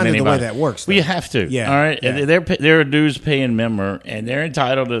represent that's kind anybody. of the way that works. Well, you have to. Yeah. All right. Yeah. They're a dues paying member, and they're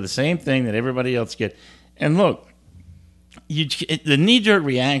entitled to the same thing that everybody else gets. And look, the knee-jerk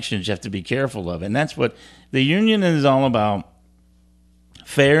reactions you have to be careful of, and that's what the union is all about: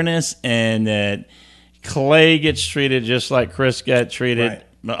 fairness, and that Clay gets treated just like Chris got treated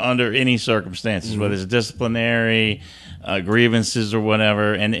under any circumstances, whether it's disciplinary, grievances, or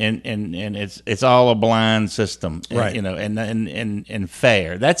whatever. And it's all a blind system, right? And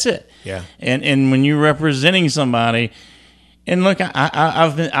fair. That's it. Yeah. And when you're representing somebody. And look,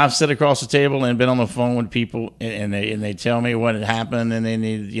 I've sat across the table and been on the phone with people, and they tell me what had happened, and they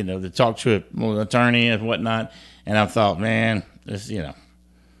need to talk to an attorney and whatnot. And I thought, man, this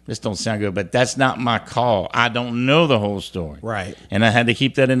don't sound good, but that's not my call. I don't know the whole story, right? And I had to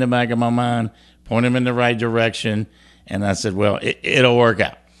keep that in the back of my mind, point them in the right direction. And I said, well, it'll work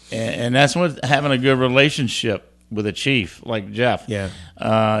out, and that's what having a good relationship with a chief like Jeff, Jeff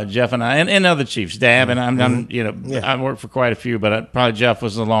and I, and other chiefs, Dab, and I worked for quite a few, but probably Jeff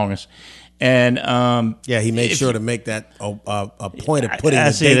was the longest. And he made sure to make that a point of putting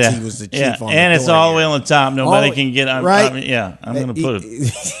the dates he was the chief on. And it's all the way on the top. Nobody can get on. Right? I'm going to put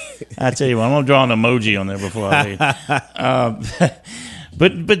it. I tell you what, I'm going to draw an emoji on there before I leave.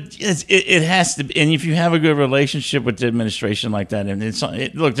 But it has to be, and if you have a good relationship with the administration like that,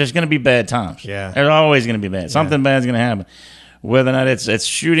 and look, there's going to be bad times. Yeah, there's always going to be bad. Something bad's going to happen. Whether or not it's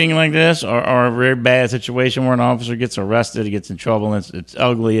shooting like this, or a very bad situation where an officer gets arrested, he gets in trouble, and it's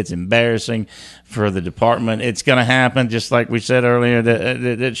ugly, it's embarrassing for the department. It's going to happen, just like we said earlier,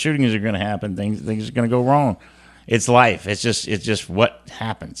 that shootings are going to happen. Things are going to go wrong. It's life. It's just what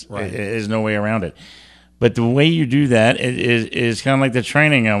happens. Right. There's no way around it. But the way you do that is kind of like the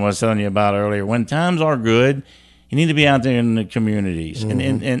training I was telling you about earlier. When times are good, you need to be out there in the communities.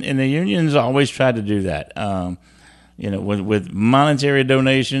 Mm-hmm. And the unions always try to do that. With monetary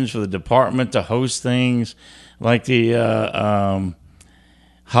donations for the department to host things like the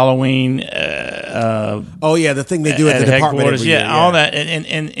Halloween. The thing they do at the department every year. All that.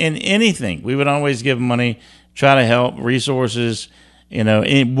 And anything. We would always give money, try to help, resources,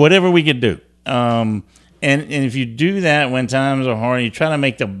 in whatever we could do. And if you do that when times are hard, you try to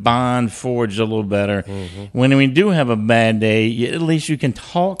make the bond forge a little better. Mm-hmm. When we do have a bad day, at least you can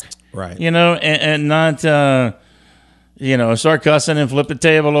talk, right? And not, start cussing and flip the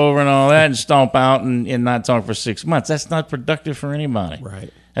table over and all that and stomp out and not talk for 6 months. That's not productive for anybody.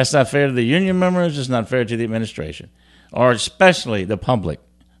 Right. That's not fair to the union members. It's not fair to the administration, or especially the public,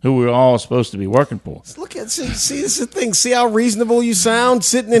 who we're all supposed to be working for. Look at see this is the thing. See how reasonable you sound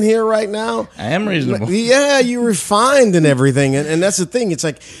sitting in here right now. I am reasonable. Yeah, you're refined and everything, and that's the thing. It's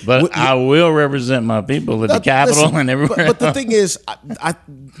like, but I will represent my people at the Capitol and everywhere. But the thing is,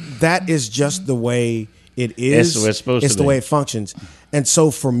 that is just the way it is. It's the way it's supposed to be. It's the way it functions. And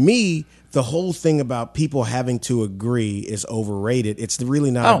so for me, the whole thing about people having to agree is overrated. It's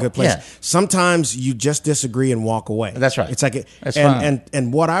really not a good place. Yeah. Sometimes you just disagree and walk away. That's right. It's like That's fine.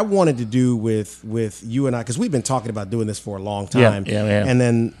 And what I wanted to do with you and I, because we've been talking about doing this for a long time. Yeah, we have. And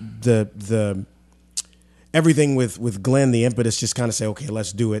then the everything with Glenn, the impetus just kind of say, okay,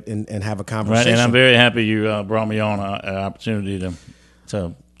 let's do it and have a conversation. Right, and I'm very happy you brought me on an opportunity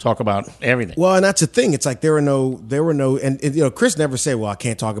to talk about everything. Well, and that's the thing. It's like there were no, and Chris never said, well, I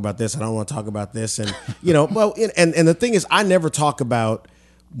can't talk about this. I don't want to talk about this. And, and the thing is, I never talk about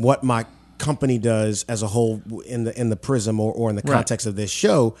what my company does as a whole in the prism or in the context of this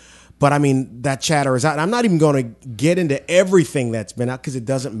show. But I mean, that chatter is out. And I'm not even going to get into everything that's been out because it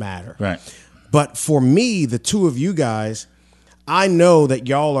doesn't matter. Right. But for me, the two of you guys, I know that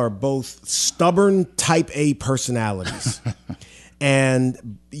y'all are both stubborn type A personalities.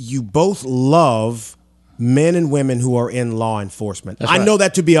 And you both love men and women who are in law enforcement. That's I right. know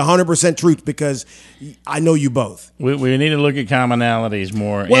that to be 100% truth because I know you both. We need to look at commonalities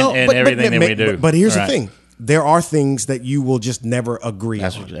more in everything that we do. But here's Right. the thing. There are things that you will just never agree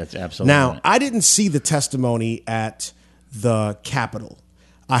That's on. absolutely Now, right. I didn't see the testimony at the Capitol.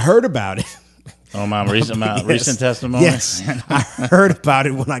 I heard about it. Oh, my recent Yes. recent testimony? Yes, I heard about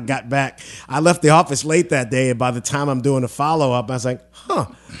it when I got back. I left the office late that day, and by the time I'm doing a follow-up, I was like,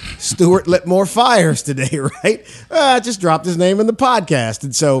 Stuart lit more fires today, right? I just dropped his name in the podcast.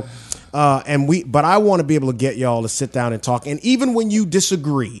 And so, but I want to be able to get y'all to sit down and talk. And even when you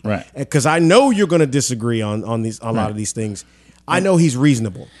disagree, right? Because I know you're going to disagree on a lot of these things. I know he's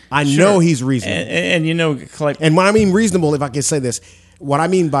reasonable. I know he's reasonable. And you know, and when I mean reasonable, if I can say this, what I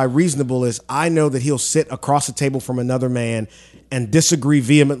mean by reasonable is I know that he'll sit across the table from another man and disagree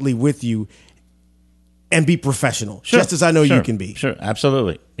vehemently with you and be professional, just as I know you can be. Sure,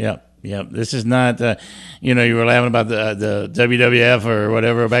 absolutely. Yep. This is not, you were laughing about the WWF or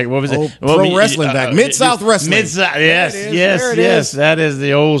whatever back. What was it? Pro wrestling back, Mid-South Wrestling. Mid-South, yes. That is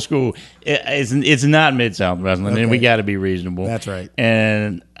the old school. It's not Mid-South Wrestling, and we got to be reasonable. That's right.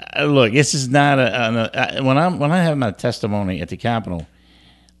 And look, this is not when I have my testimony at the Capitol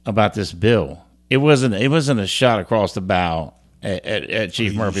about this bill, it wasn't a shot across the bow at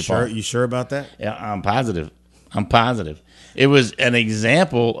Chief Murphy Paul. You sure about that? Yeah, I'm positive. It was an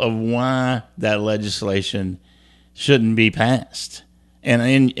example of why that legislation shouldn't be passed.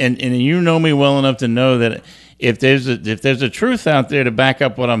 And you know me well enough to know that if there's a truth out there to back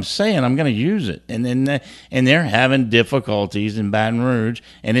up what I'm saying, I'm going to use it. And they're having difficulties in Baton Rouge,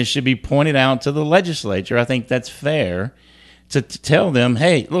 and it should be pointed out to the legislature. I think that's fair to tell them,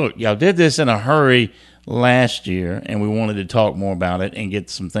 hey, look, y'all did this in a hurry last year, and we wanted to talk more about it and get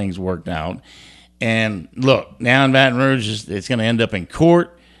some things worked out. And look, now in Baton Rouge, it's going to end up in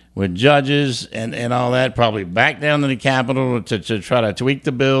court with judges and all that, probably back down to the Capitol to try to tweak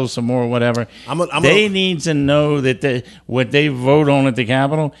the bill some more or whatever. They need to know that what they vote on at the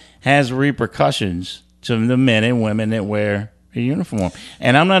Capitol has repercussions to the men and women that wear a uniform.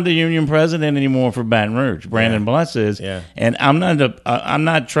 And I'm not the union president anymore for Baton Rouge. Brandon Bless is. Yeah. And I'm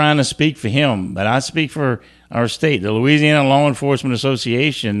not trying to speak for him, but I speak for our state. The Louisiana Law Enforcement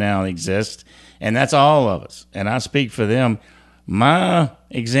Association now exists, and that's all of us. And I speak for them. My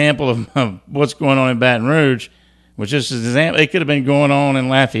example of what's going on in Baton Rouge was just an example. It could have been going on in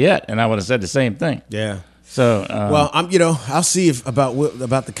Lafayette, and I would have said the same thing. Yeah. So well, I'll see about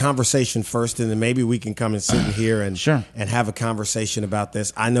the conversation first, and then maybe we can come and sit in here and and have a conversation about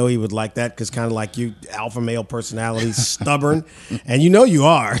this. I know he would like that because kind of like you, alpha male personality, stubborn, and you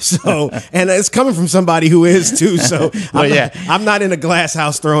are. So, and it's coming from somebody who is too. So, I'm not in a glass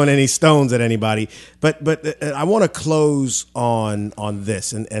house throwing any stones at anybody. But I want to close on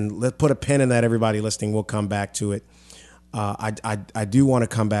this, and let's put a pin in that. Everybody listening, we'll come back to it. I do want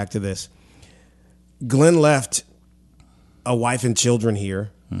to come back to this. Glenn left a wife and children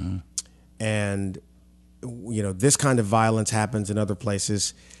here, and this kind of violence happens in other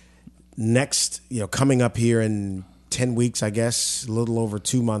places. Next, coming up here in 10 weeks, I guess, a little over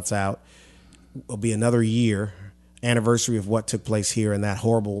 2 months out, will be another year anniversary of what took place here in that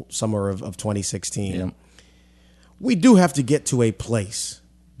horrible summer of 2016. Yeah. We do have to get to a place,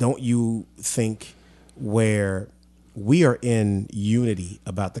 don't you think, where we are in unity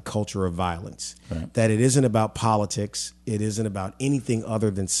about the culture of violence, that it isn't about politics. It isn't about anything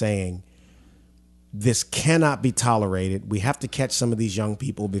other than saying this cannot be tolerated. We have to catch some of these young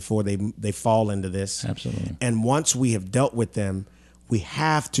people before they fall into this. Absolutely. And once we have dealt with them, we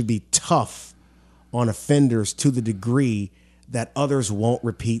have to be tough on offenders to the degree that others won't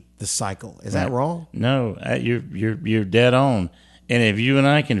repeat the cycle. Is that wrong? No, you're dead on. And if you and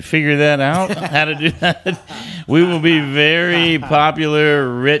I can figure that out, how to do that, we will be very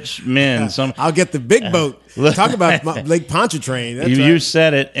popular, rich men. I'll get the big boat. Talk about Lake Pontchartrain. That's you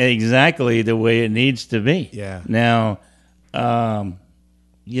said it exactly the way it needs to be. Yeah. Now, I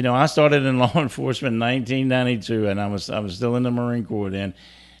started in law enforcement in 1992, and I was still in the Marine Corps then.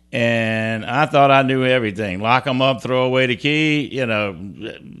 And I thought I knew everything. Lock them up, throw away the key,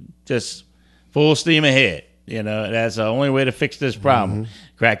 just full steam ahead. That's the only way to fix this problem.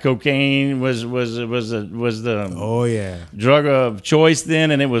 Crack cocaine was the drug of choice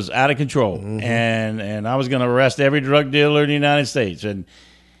then, and it was out of control. And I was going to arrest every drug dealer in the United States. And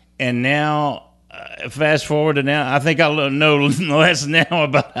now, fast forward to now, I think I know less now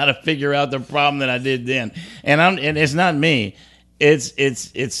about how to figure out the problem than I did then. And it's not me.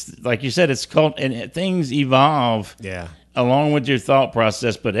 It's like you said. It's called, and things evolve. Yeah. Along with your thought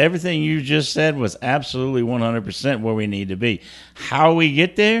process, but everything you just said was absolutely 100% where we need to be. How we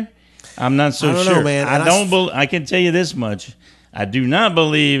get there I'm not so I don't sure. know, man. I can tell you this much. I do not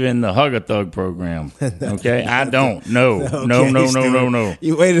believe in the Hug a Thug program. Okay, I don't. No.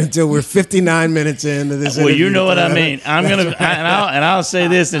 You waited until we're 59 minutes into this. Well, you know what I mean. I'll say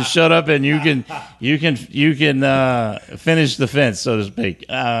this and shut up, and you can finish the fence, so to speak.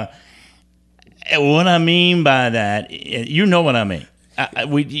 What I mean by that, you know what I mean.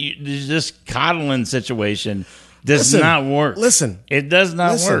 This coddling situation does not work. Listen, it does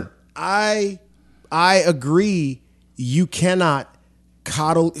not work. I agree. You cannot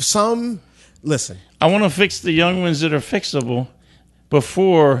coddle some. Listen, I want to fix the young ones that are fixable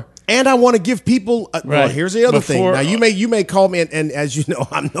before. And I want to give people. Right. Well, here's the other thing. Now you may call me, and as you know,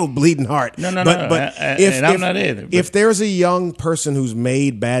 I'm no bleeding heart. No. But I'm not either. If there's a young person who's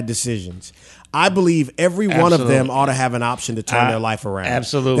made bad decisions, I believe every one of them ought to have an option to turn their life around.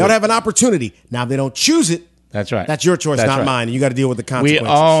 Absolutely, they ought to have an opportunity. Now, if they don't choose it. That's right. That's your choice, not mine. You got to deal with the consequences. We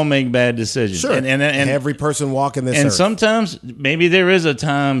all make bad decisions. Sure. And every person walking this earth. And sometimes maybe there is a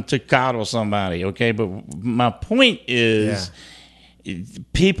time to coddle somebody, okay? But my point is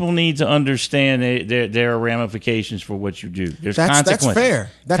people need to understand there are ramifications for what you do. There's consequences. That's fair.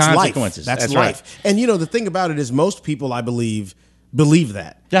 That's consequences. Life. That's life. Right. And, the thing about it is most people, I believe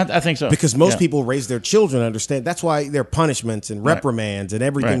that. Yeah, I think so. Because most people raise their children, understand. That's why there are punishments and reprimands and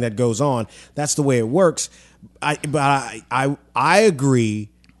everything that goes on. That's the way it works. I agree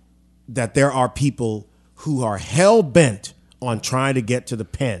that there are people who are hell bent on trying to get to the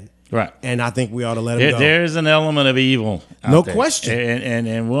pen. Right. And I think we ought to let them go. There's an element of evil. No question.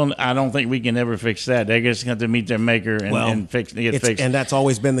 And I don't think we can ever fix that. They're just going to meet their maker and get fixed. And that's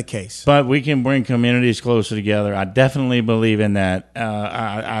always been the case. But we can bring communities closer together. I definitely believe in that.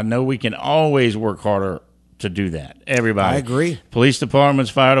 I know we can always work harder to do that. Everybody. I agree. Police departments,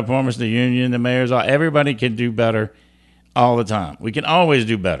 fire departments, the union, the mayors, everybody can do better all the time. We can always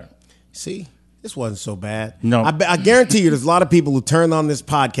do better. See? This wasn't so bad. No. I guarantee you there's a lot of people who turned on this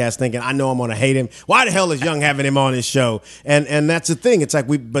podcast thinking, I know I'm going to hate him. Why the hell is Young having him on his show? And that's the thing. It's like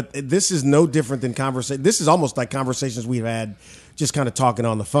but this is no different than conversation. This is almost like conversations we've had just kind of talking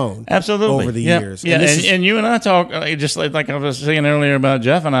on the phone. Absolutely. Over the years. Yeah, and you and I talk, just like I was saying earlier about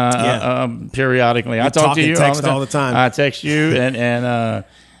Jeff and I periodically. I talk to you all the time. I text you and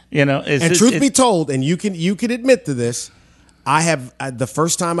truth be told, and you can admit to this, I have the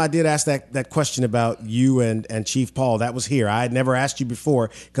first time I did ask that question about you and Chief Paul. That was here. I had never asked you before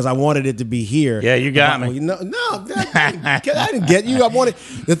because I wanted it to be here. Yeah, you got me. No, I didn't get you. I wanted.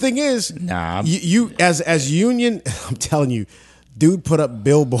 The thing is, you as union. I'm telling you, dude put up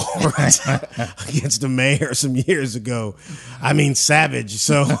billboards against the mayor some years ago. I mean, savage.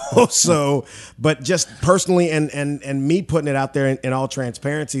 So, but just personally and me putting it out there in all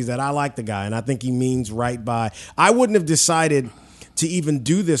transparency is that I like the guy and I think he means right by. I wouldn't have decided to even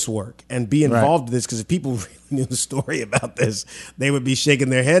do this work and be involved in this because if people really knew the story about this, they would be shaking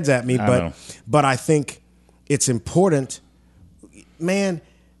their heads at me. But I think it's important, man,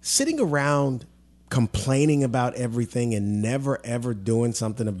 sitting around complaining about everything and never ever doing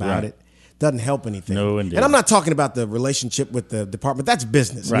something about it doesn't help anything. No, indeed. And I'm not talking about the relationship with the department. That's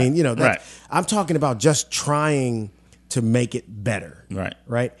business. Right. I mean, I'm talking about just trying to make it better.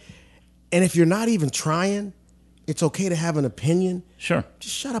 Right. And if you're not even trying, it's okay to have an opinion. Sure.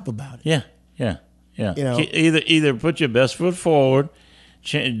 Just shut up about it. Yeah. Either put your best foot forward,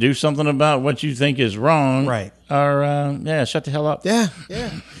 do something about what you think is wrong, right? Or shut the hell up. Yeah.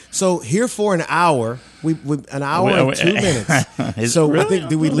 So here for an hour, we an hour and 2 minutes. So really? I think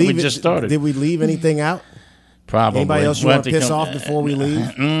did we leave? We just started. Did we leave anything out? Probably. Anybody else you want to piss off before we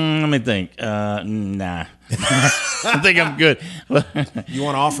leave? Let me think. Nah. I think I'm good. You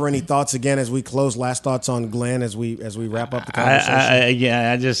want to offer any thoughts again as we close? Last thoughts on Glenn as we wrap up the conversation?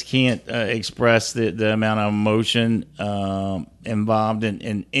 I just can't express the amount of emotion involved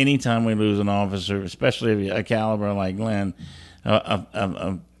in any time we lose an officer, especially a caliber like Glenn,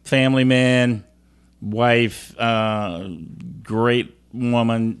 a family man, wife, great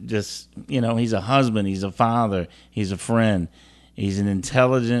woman. Just he's a husband, he's a father, he's a friend, he's an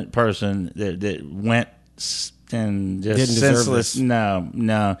intelligent person that went and just senseless.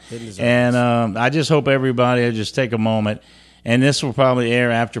 No. And I just hope everybody will just take a moment. And this will probably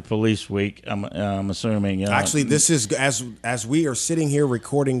air after Police Week, I'm assuming. Actually, this is as we are sitting here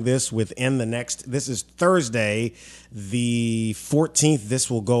recording this within the next. This is Thursday, the 14th.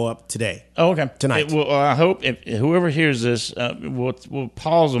 This will go up today. Oh, okay. Tonight. I hope if whoever hears this, we'll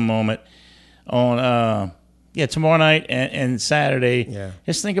pause a moment on tomorrow night and Saturday. Yeah.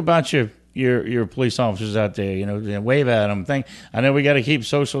 Just think about your police officers out there. Wave at them. I know we got to keep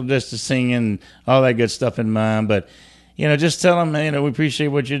social distancing and all that good stuff in mind, but. just tell them, we appreciate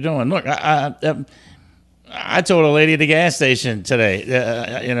what you're doing. Look, I told a lady at the gas station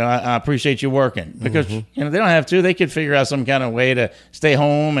today, I appreciate you working because, they don't have to. They could figure out some kind of way to stay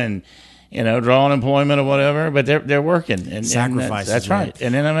home and, draw unemployment or whatever, but they're working. And sacrifices. That's right.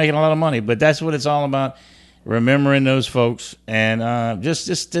 And then they're making a lot of money. But that's what it's all about, remembering those folks and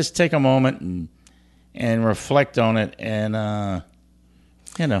just take a moment and reflect on it and,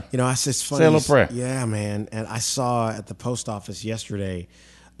 it's just funny. Say a little prayer. Yeah, man. And I saw at the post office yesterday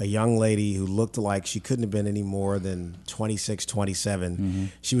a young lady who looked like she couldn't have been any more than 26, 27. Mm-hmm.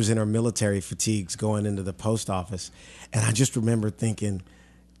 She was in her military fatigues going into the post office. And I just remember thinking,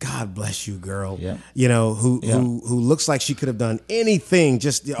 God bless you, girl. Yeah. Who looks like she could have done anything,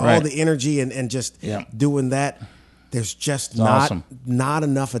 just all the energy and just doing that. There's just not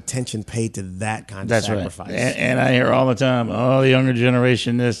enough attention paid to that kind of sacrifice. Right. And I hear all the time, the younger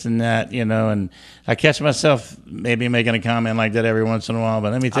generation, this and that, and I catch myself maybe making a comment like that every once in a while.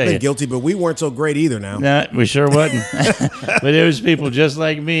 But let me tell you. I've been guilty, but we weren't so great either now. No, we sure wasn't. But there's people just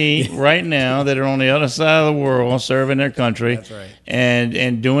like me right now that are on the other side of the world serving their country. That's right.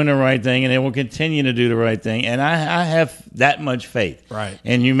 And doing the right thing, and they will continue to do the right thing. And I have that much faith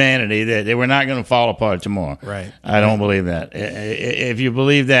in humanity that we're not going to fall apart tomorrow. Right. I don't believe that. If you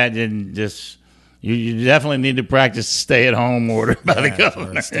believe that, then just you definitely need to practice stay-at-home order by the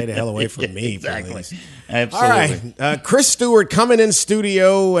governor. Stay the hell away from me, exactly. Please. Absolutely. All right, Chris Stewart coming in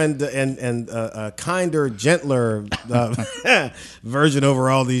studio and a kinder, gentler version over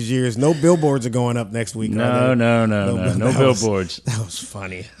all these years. No billboards are going up next week. No billboards. That was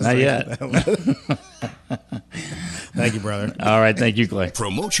funny. Not yet. Thank you, brother. All right. Thank you, Clay.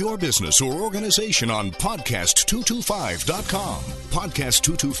 Promote your business or organization on podcast225.com.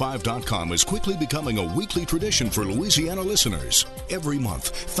 Podcast225.com is quickly becoming a weekly tradition for Louisiana listeners. Every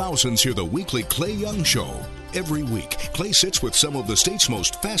month, thousands hear the weekly Clay Young Show. Every week, Clay sits with some of the state's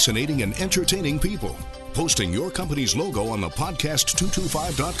most fascinating and entertaining people. Posting your company's logo on the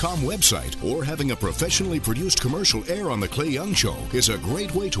podcast225.com website or having a professionally produced commercial air on the Clay Young Show is a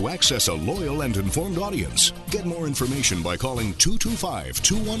great way to access a loyal and informed audience. Get more information by calling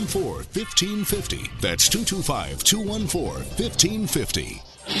 225-214-1550. That's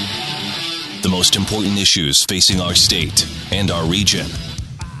 225-214-1550. The most important issues facing our state and our region.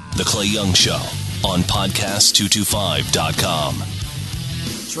 The Clay Young Show on podcast225.com.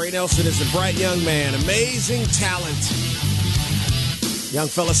 Trey Nelson is a bright young man, amazing talent. Young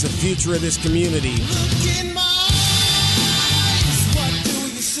fella's the future of this community.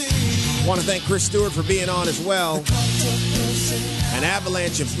 Want to thank Chris Stewart for being on as well. An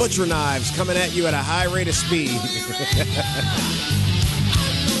avalanche of butcher knives coming at you at a high rate of speed.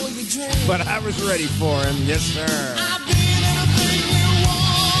 But I was ready for him, yes sir.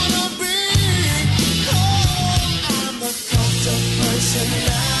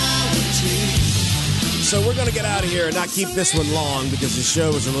 So we're going to get out of here and not keep this one long because the show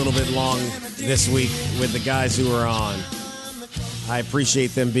is a little bit long this week with the guys who are on. I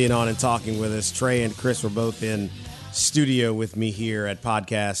appreciate them being on and talking with us. Trey and Chris were both in studio with me here at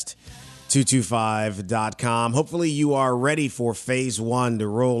podcast225.com. Hopefully you are ready for phase one to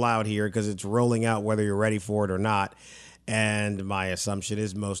roll out here because it's rolling out whether you're ready for it or not. And my assumption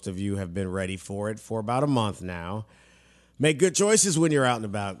is most of you have been ready for it for about a month now. Make good choices when you're out and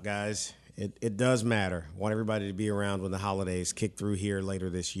about, guys. It does matter. I want everybody to be around when the holidays kick through here later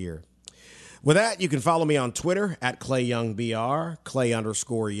this year. With that, you can follow me on Twitter at ClayYoungBR,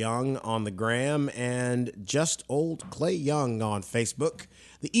 Clay_Young on the gram, and just old Clay Young on Facebook.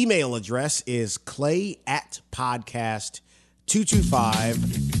 The email address is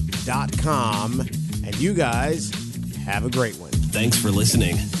clay@podcast225.com. And you guys have a great one. Thanks for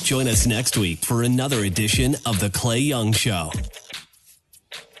listening. Join us next week for another edition of The Clay Young Show.